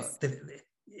 you know,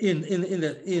 in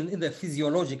the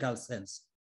physiological sense.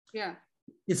 Yeah.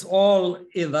 It's all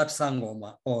in that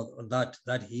sangoma or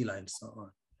that healer and so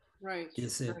on. Right. You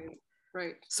see?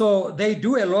 Right. So they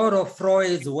do a lot of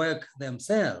Freud's work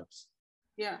themselves.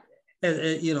 Yeah.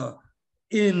 You know,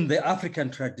 in the African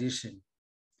tradition,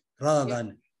 rather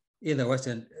than in the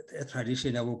Western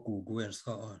tradition of Gugu and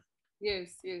so on.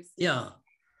 Yes. Yes. Yeah.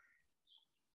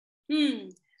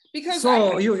 Because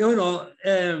so you know,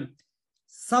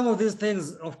 some of these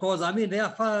things, of course, I mean, they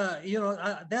are far, you know,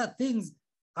 there are things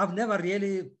I've never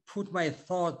really put my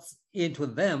thoughts into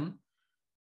them,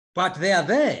 but they are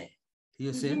there.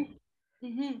 You see?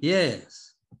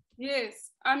 Yes.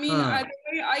 Yes. I mean, the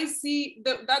way I see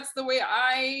that's the way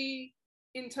I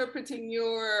interpreting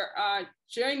your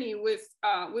journey with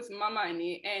Mama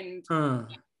Ani, and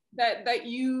that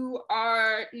you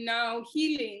are now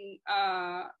healing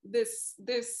this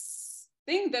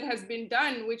thing that has been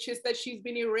done, which is that she's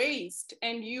been erased,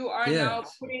 and you are now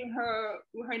putting her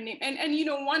name. And you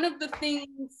know, one of the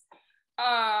things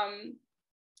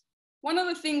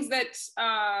that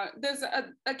there's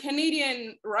a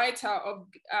Canadian writer of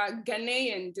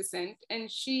Ghanaian descent, and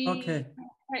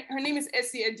her name is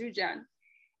Essie Adujan,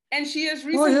 and she has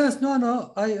recently. Oh yes,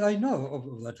 no, I know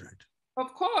of that, right?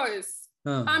 Of course,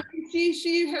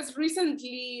 she has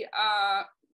recently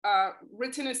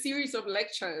written a series of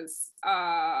lectures,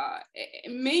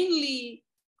 mainly,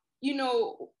 you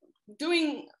know,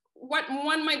 doing what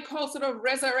one might call sort of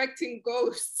resurrecting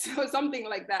ghosts or something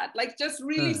like that, like just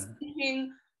really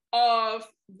speaking of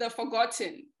the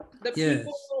forgotten, the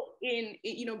people in,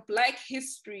 you know, Black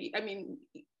history. I mean,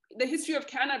 the history of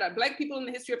Canada, Black people in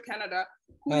the history of Canada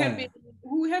who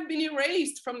have been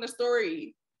erased from the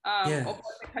story of what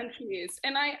the country is.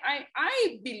 And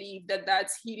I believe that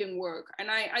that's healing work. And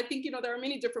I think, you know, there are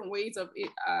many different ways of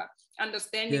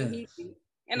understanding healing.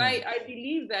 And I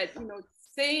believe that, you know,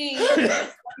 saying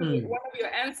one of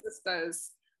your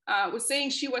ancestors was saying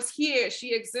she was here,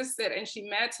 she existed, and she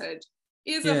mattered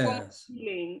is a form of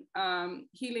healing,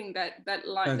 healing that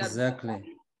life. Exactly.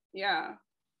 Yeah.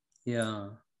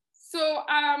 So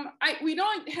we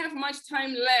don't have much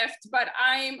time left, but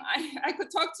I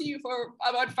could talk to you for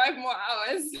about 5 more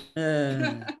hours.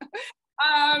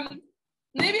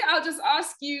 Maybe I'll just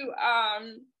ask you.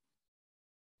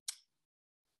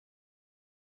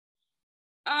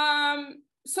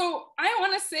 So I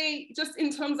want to say, just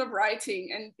in terms of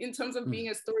writing and in terms of being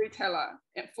a storyteller,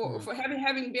 and for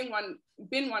having been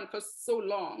one for so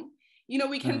long, you know,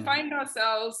 we can find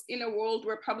ourselves in a world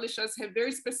where publishers have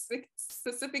very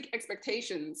specific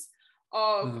expectations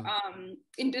of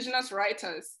Indigenous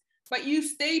writers, but you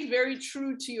stayed very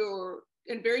true to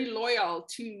and very loyal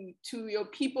to your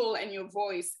people and your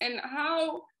voice. And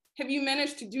how have you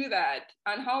managed to do that?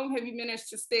 And how have you managed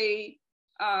to stay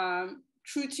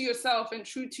true to yourself and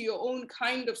true to your own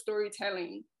kind of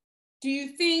storytelling? Do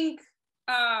you think,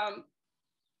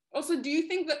 do you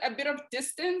think that a bit of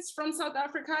distance from South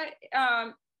Africa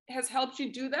has helped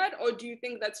you do that? Or do you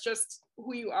think that's just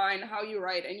who you are and how you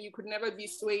write, and you could never be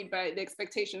swayed by the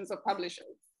expectations of publishers?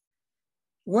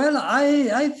 Well,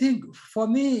 I think for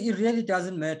me, it really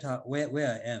doesn't matter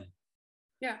where I am.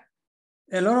 Yeah.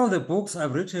 A lot of the books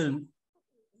I've written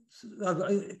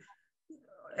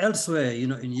elsewhere, you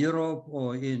know, in Europe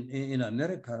or in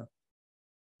America,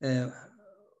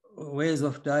 Ways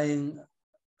of Dying,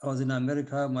 I was in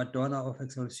America, Madonna of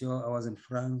Excelsior, I was in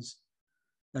France.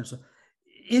 And so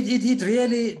it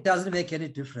really doesn't make any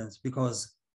difference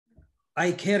because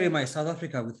I carry my South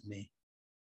Africa with me.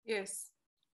 Yes.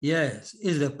 Yes,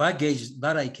 it's the baggage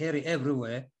that I carry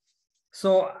everywhere.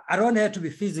 So I don't have to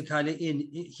be physically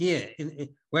here.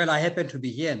 Well, I happen to be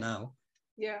here now.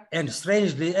 Yeah. And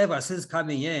strangely, ever since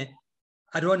coming here,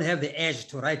 I don't have the urge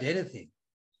to write anything.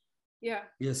 Yeah.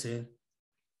 You see?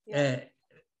 Yeah.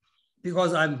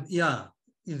 Because I'm,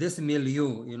 in this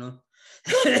milieu, you know.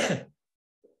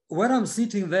 When I'm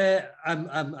sitting there,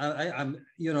 I'm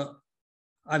you know,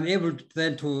 I'm able to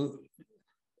then to,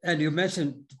 and you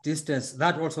mentioned distance,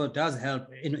 that also does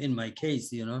help in my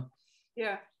case, you know.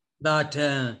 Yeah. That,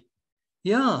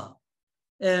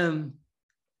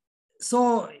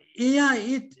 so yeah,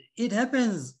 it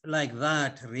happens like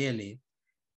that, really.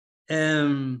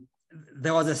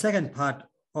 There was a second part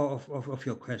of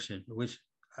your question, which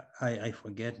I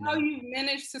forget now. How you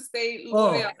managed to stay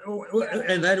loyal.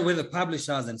 And then with the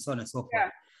publishers and so on and so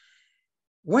forth.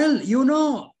 Well,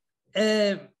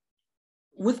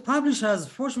 with publishers,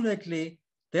 fortunately,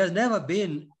 there's never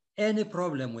been any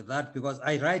problem with that because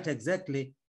I write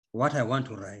exactly what I want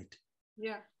to write.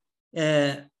 Yeah.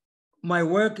 My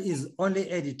work is only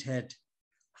edited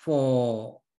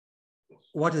for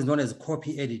what is known as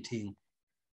copy editing,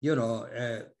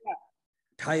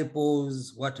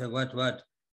 typos, what.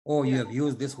 Oh, you have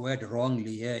used this word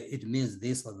wrongly here. It means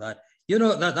this or that.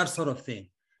 That sort of thing.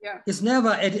 Yeah. It's never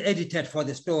edited for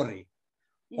the story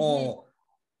or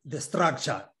the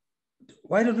structure.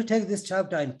 Why don't we take this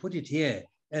chapter and put it here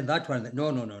and that one?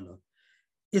 No.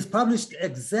 It's published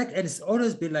exact, and it's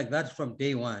always been like that from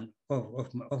day one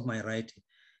of my writing.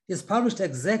 It's published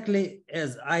exactly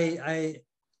as I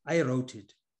wrote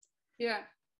it. Yeah.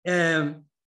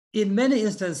 In many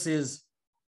instances,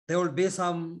 there will be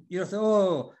some, say,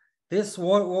 oh, this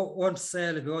won't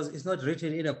sell because it's not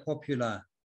written in a popular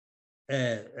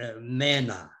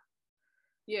manner.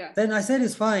 Yeah. Then I said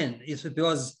it's fine. It's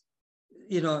because,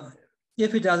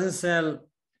 if it doesn't sell,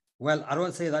 well, I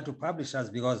don't say that to publishers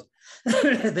because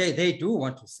they do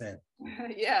want to sell.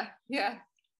 Yeah.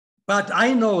 But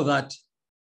I know that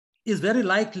it's very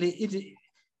likely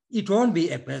it won't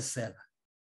be a bestseller.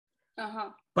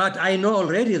 But I know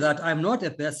already that I'm not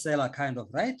a bestseller kind of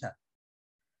writer.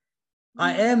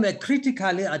 I am a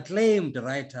critically acclaimed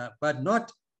writer, but not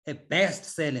a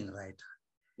best-selling writer.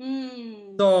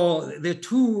 So the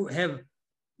two have,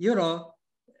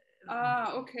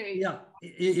 okay. Yeah,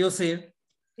 you see.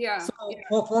 Yeah.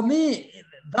 So for me,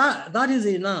 that is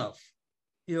enough,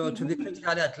 to be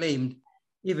critically acclaimed,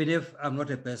 even if I'm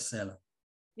not a bestseller.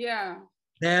 Yeah.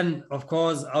 Then, of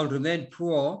course, I'll remain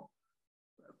poor,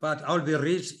 but I'll be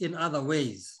rich in other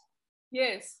ways.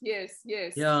 Yes. Yeah.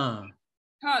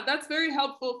 That's very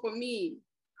helpful for me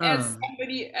as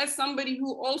somebody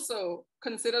who also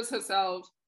considers herself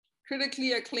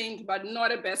critically acclaimed, but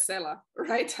not a bestseller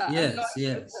writer. Yes.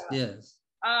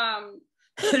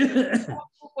 It's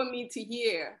helpful for me to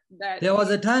hear that. There was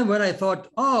a time when I thought,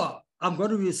 oh, I'm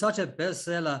going to be such a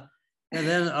bestseller, and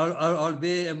then I'll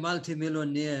be a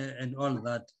multimillionaire and all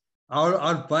that.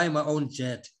 I'll buy my own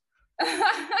jet.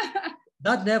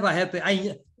 That never happened.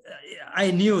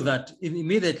 I knew that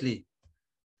immediately.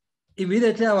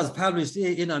 Immediately, I was published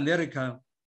in America,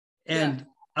 and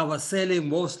I was selling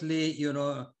mostly,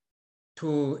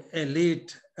 to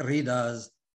elite readers,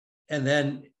 and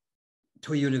then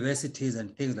to universities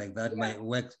and things like that. My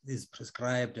work is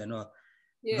prescribed and all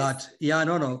that. Yeah,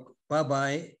 no,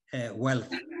 bye-bye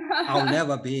wealth. I'll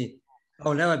never be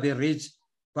rich,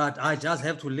 but I just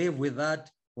have to live with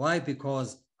that. Why?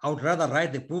 Because I would rather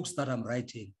write the books that I'm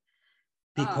writing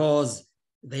because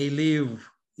they live,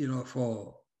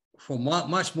 for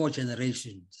much more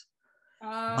generations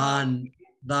than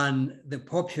the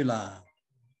popular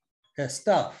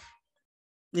stuff.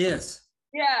 Yes.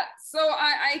 Yeah. So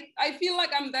I feel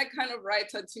like I'm that kind of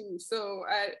writer too. So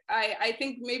I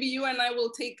think maybe you and I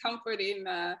will take comfort in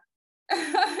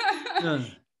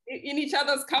in each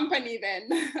other's company then.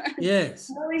 Yes.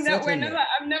 Knowing that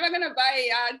I'm never gonna buy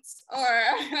yachts or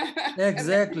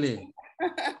exactly.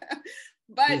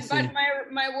 but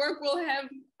my work will have,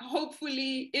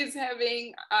 hopefully is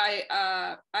having,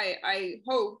 I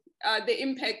hope the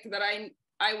impact that I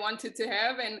wanted to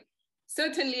have. And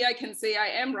certainly I can say I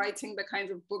am writing the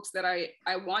kinds of books that I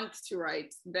want to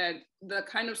write, that the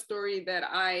kind of story that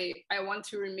I want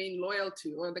to remain loyal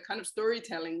to, or the kind of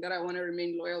storytelling that I want to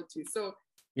remain loyal to. So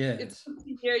it's good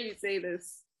to hear you say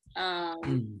this,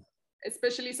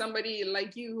 especially somebody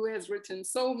like you who has written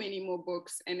so many more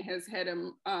books and has had a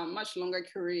much longer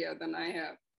career than I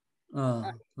have.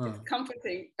 It's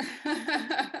comforting.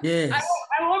 Yes.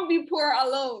 I won't be poor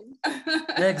alone.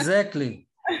 Exactly.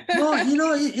 No,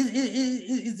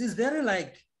 it's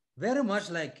very much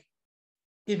like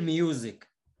in music.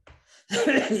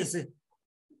 This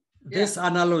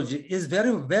analogy is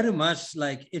very, very much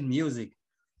like in music.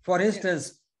 For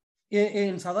instance,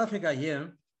 in South Africa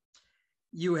here,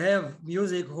 you have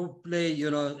music who play,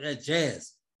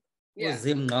 jazz,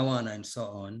 Zim Ngawana and so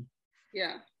on.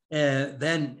 Yeah.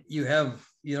 Then you have,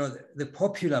 the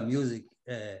popular music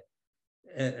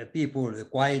people, the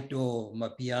kwaito,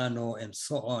 mapiano, and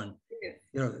so on.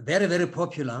 Very, very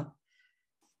popular.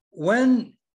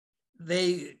 When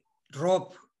they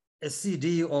drop a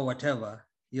CD or whatever,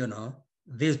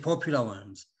 these popular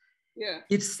ones,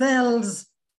 it sells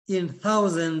in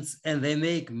thousands and they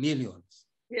make millions.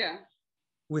 Yeah.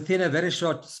 Within a very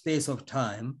short space of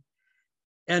time.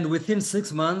 And within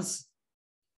 6 months,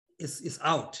 it's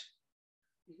out.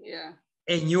 Yeah.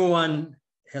 A new one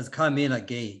has come in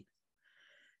again.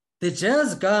 The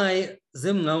jazz guy,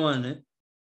 Zim Ngawane,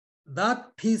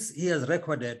 that piece he has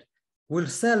recorded will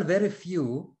sell very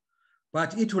few,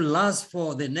 but it will last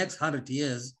for the next 100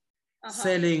 years,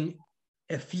 selling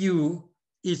a few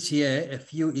each year, a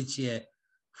few each year.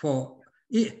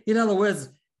 In other words,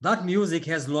 that music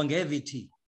has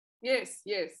longevity. Yes,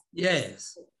 yes.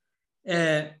 Yes.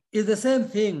 It's the same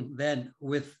thing then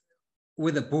with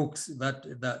the books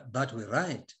that we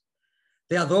write.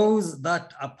 There are those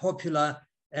that are popular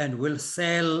and will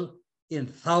sell in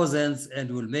thousands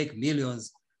and will make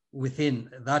millions within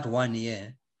that 1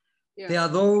 year. Yeah. There are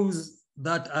those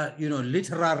that are,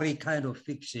 literary kind of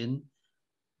fiction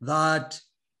that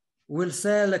will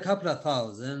sell a couple of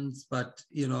thousands, but,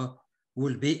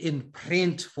 will be in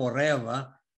print forever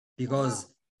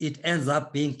because it ends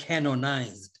up being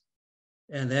canonized.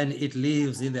 And then it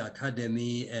lives in the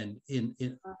academy and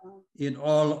in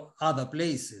all other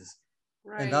places.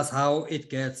 Right. And that's how it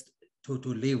gets to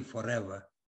live forever.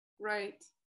 Right.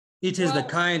 It is the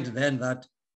kind then that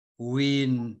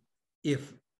win,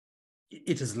 if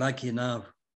it is lucky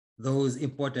enough, those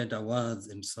important awards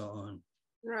and so on.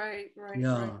 Right, right.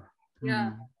 Yeah. Right.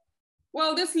 Yeah.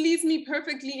 Well, this leads me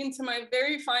perfectly into my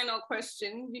very final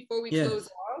question before we close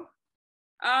off.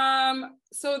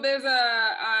 So there's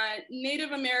a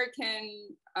Native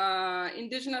American,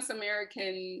 Indigenous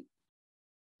American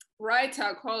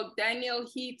writer called Daniel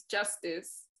Heath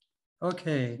Justice.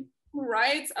 Okay. Who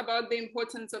writes about the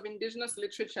importance of Indigenous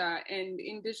literature and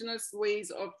Indigenous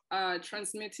ways of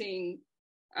transmitting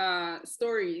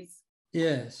stories.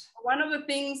 Yes. One of the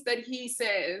things that he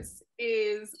says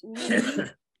is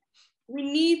we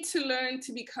need to learn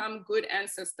to become good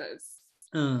ancestors.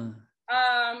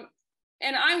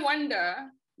 And I wonder,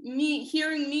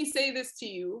 hearing me say this to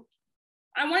you,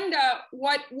 I wonder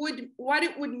what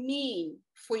it would mean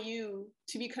for you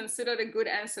to be considered a good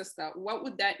ancestor. What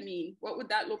would that mean? What would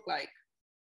that look like?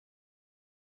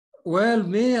 Well,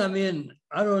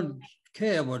 I don't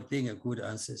care about being a good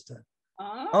ancestor.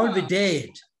 I'll be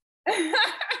dead.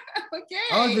 Okay.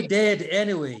 I'll be dead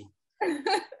anyway.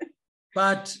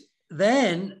 But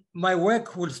then my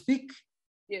work will speak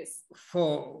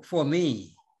for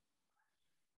me.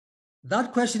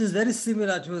 That question is very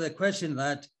similar to the question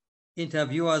that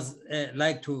interviewers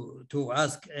like to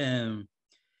ask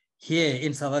here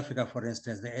in South Africa, for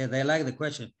instance. They like the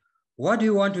question, what do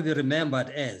you want to be remembered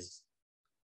as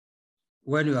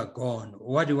when you are gone?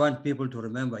 What do you want people to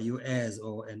remember you as,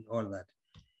 and all that?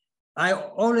 I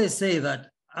always say that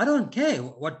I don't care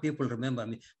what people remember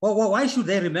me. Well, why should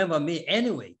they remember me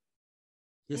anyway?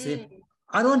 You see,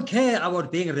 I don't care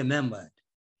about being remembered.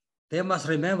 They must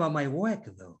remember my work,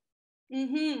 though.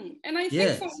 And I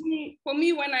think for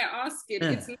me, when I ask it,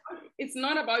 it's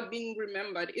not about being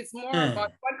remembered. It's more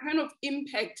about what kind of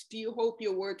impact do you hope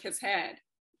your work has had?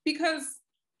 Because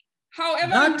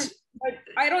however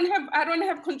I don't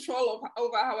have control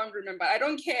over how I'm remembered. I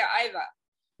don't care either.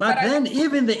 But then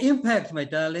even the impact, my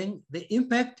darling, the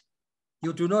impact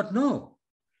you do not know.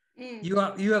 You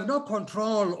have no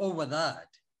control over that.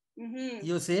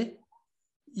 You see,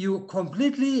 you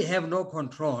completely have no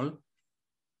control.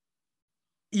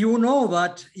 You know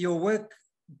that your work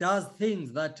does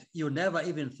things that you never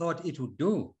even thought it would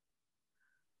do.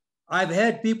 I've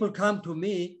had people come to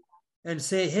me and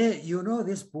say, hey,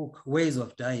 this book, Ways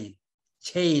of Dying,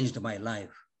 changed my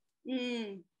life.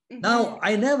 Now,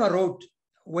 I never wrote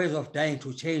Ways of Dying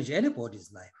to change anybody's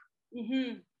life.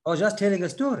 I was just telling a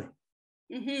story.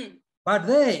 But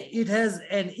there, it has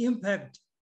an impact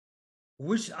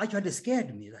which actually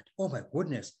scared me, that, oh my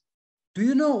goodness, do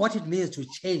you know what it means to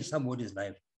change somebody's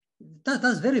life?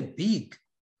 That's very big.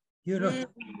 You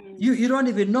don't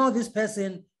even know this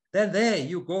person, then there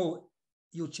you go,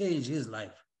 you change his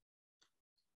life.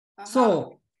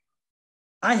 So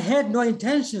I had no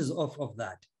intentions of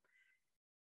that.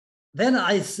 Then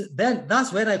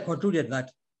that's when I concluded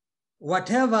that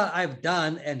whatever I've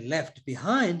done and left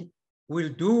behind will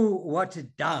do what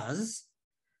it does.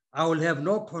 I will have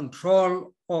no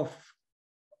control of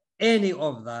any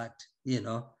of that,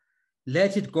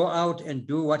 Let it go out and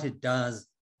do what it does.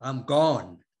 I'm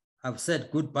gone. I've said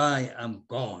goodbye, I'm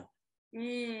gone.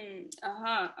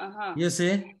 You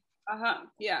see?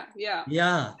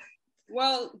 Yeah.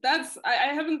 Well,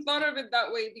 I haven't thought of it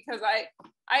that way, because I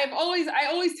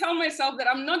always tell myself that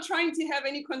I'm not trying to have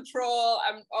any control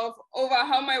over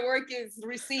how my work is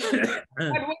received.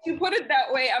 But when you put it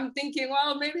that way, I'm thinking,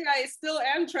 well, maybe I still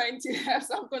am trying to have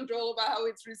some control over how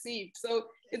it's received. So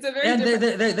it's a very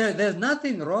there's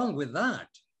nothing wrong with that,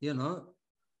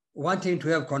 wanting to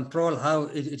have control how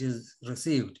it is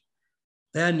received.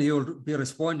 Then you'll be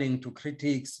responding to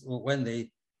critics when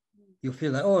you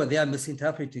feel like, oh, they are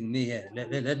misinterpreting me here.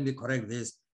 Let me correct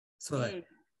this. So that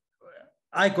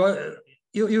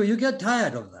you get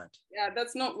tired of that. Yeah,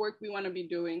 that's not work we want to be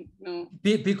doing. No.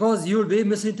 Because you'll be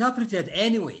misinterpreted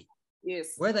anyway.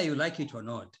 Yes. Whether you like it or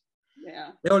not.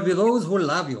 Yeah. There will be those who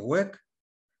love your work.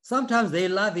 Sometimes they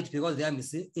love it because they are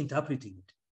misinterpreting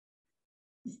it.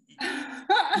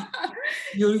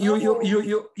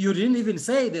 You didn't even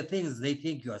say the things they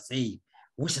think you are saying,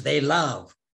 which they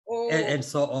love, and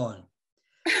so on.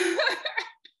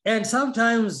 And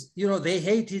sometimes, they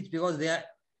hate it because they are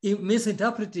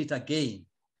misinterpret it again.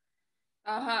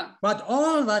 But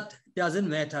all that doesn't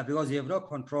matter because you have no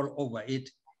control over it.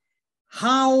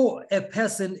 How a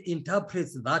person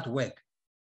interprets that work,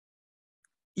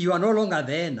 you are no longer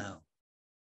there now.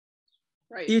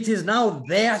 Right. It is now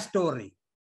their story.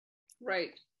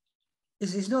 Right.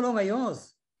 It's no longer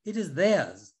yours. It is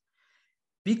theirs.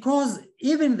 Because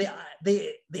even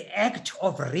the act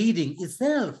of reading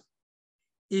itself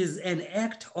is an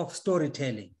act of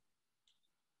storytelling.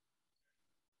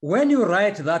 When you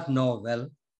write that novel,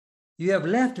 you have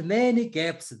left many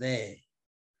gaps there.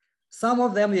 Some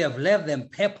of them you have left them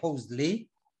purposely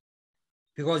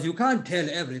because you can't tell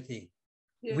everything.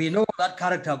 Yes. We know that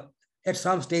character at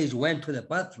some stage went to the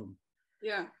bathroom.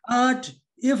 Yeah. But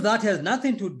if that has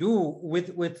nothing to do with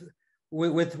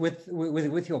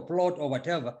your plot or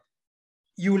whatever,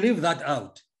 you leave that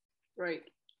out. Right.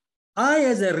 I,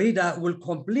 as a reader, will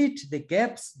complete the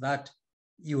gaps that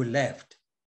you left.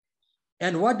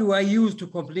 And what do I use to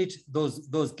complete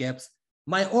those gaps?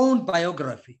 My own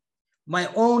biography, my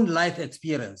own life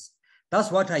experience.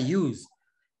 That's what I use,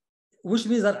 which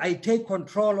means that I take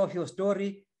control of your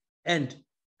story and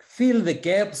fill the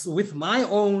gaps with my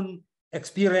own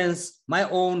experience, my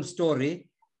own story,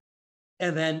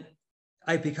 and then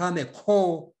I become a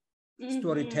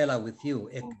co-storyteller with you,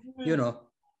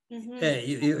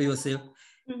 you see.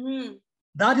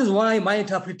 That is why my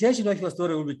interpretation of your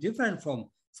story will be different from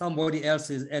somebody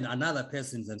else's and another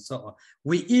person's and so on.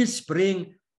 We each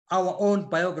bring our own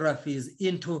biographies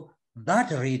into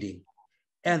that reading,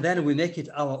 and then we make it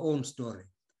our own story.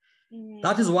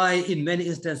 That is why in many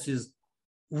instances,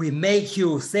 we make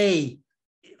you say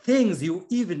things you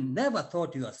even never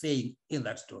thought you were saying in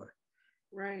that story.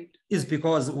 Right. It's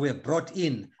because we have brought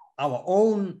in our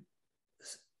own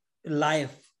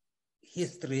life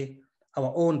history,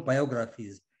 our own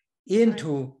biographies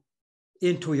into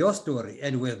your story,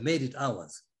 and we have made it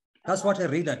ours. That's what a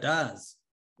reader does.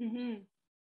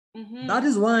 That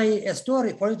is why a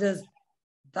story, for instance,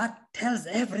 that tells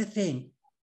everything,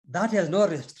 that has no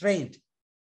restraint,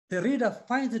 the reader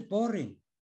finds it boring,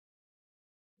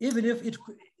 even if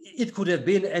it could have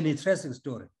been an interesting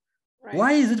story. Right.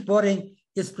 Why is it boring?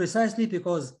 It's precisely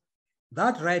because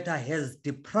that writer has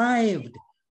deprived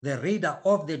the reader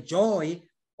of the joy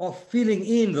of filling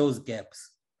in those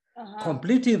gaps,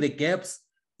 completing the gaps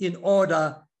in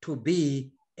order to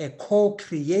be a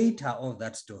co-creator of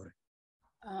that story.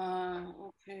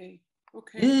 Okay.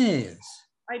 Yes.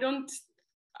 I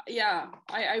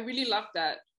really love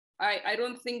that. I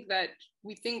don't think that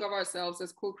we think of ourselves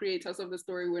as co-creators of the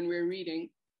story when we're reading,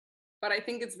 but I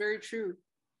think it's very true.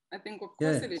 I think, of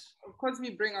course, it is. Of course, we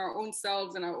bring our own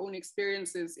selves and our own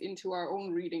experiences into our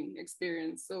own reading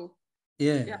experience. So,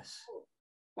 yes. Yeah.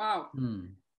 Wow.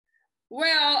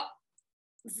 Well,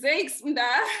 Zakes,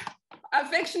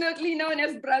 affectionately known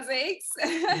as Zakes,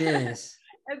 yes,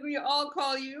 as we all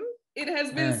call you, it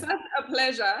has been such a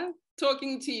pleasure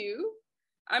talking to you.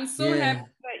 I'm so happy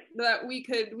that we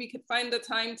could find the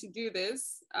time to do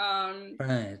this.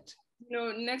 Right.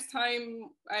 Next time,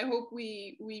 I hope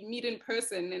we meet in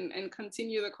person and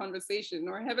continue the conversation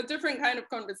or have a different kind of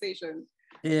conversation.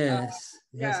 Yes,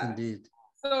 indeed.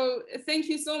 So thank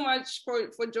you so much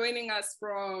for joining us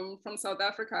from South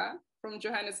Africa, from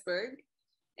Johannesburg.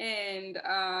 And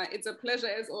it's a pleasure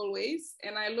as always.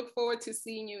 And I look forward to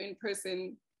seeing you in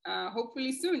person,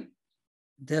 hopefully soon.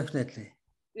 Definitely.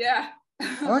 Yeah.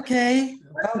 Okay.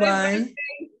 Bye-bye.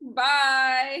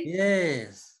 Bye.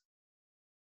 Yes.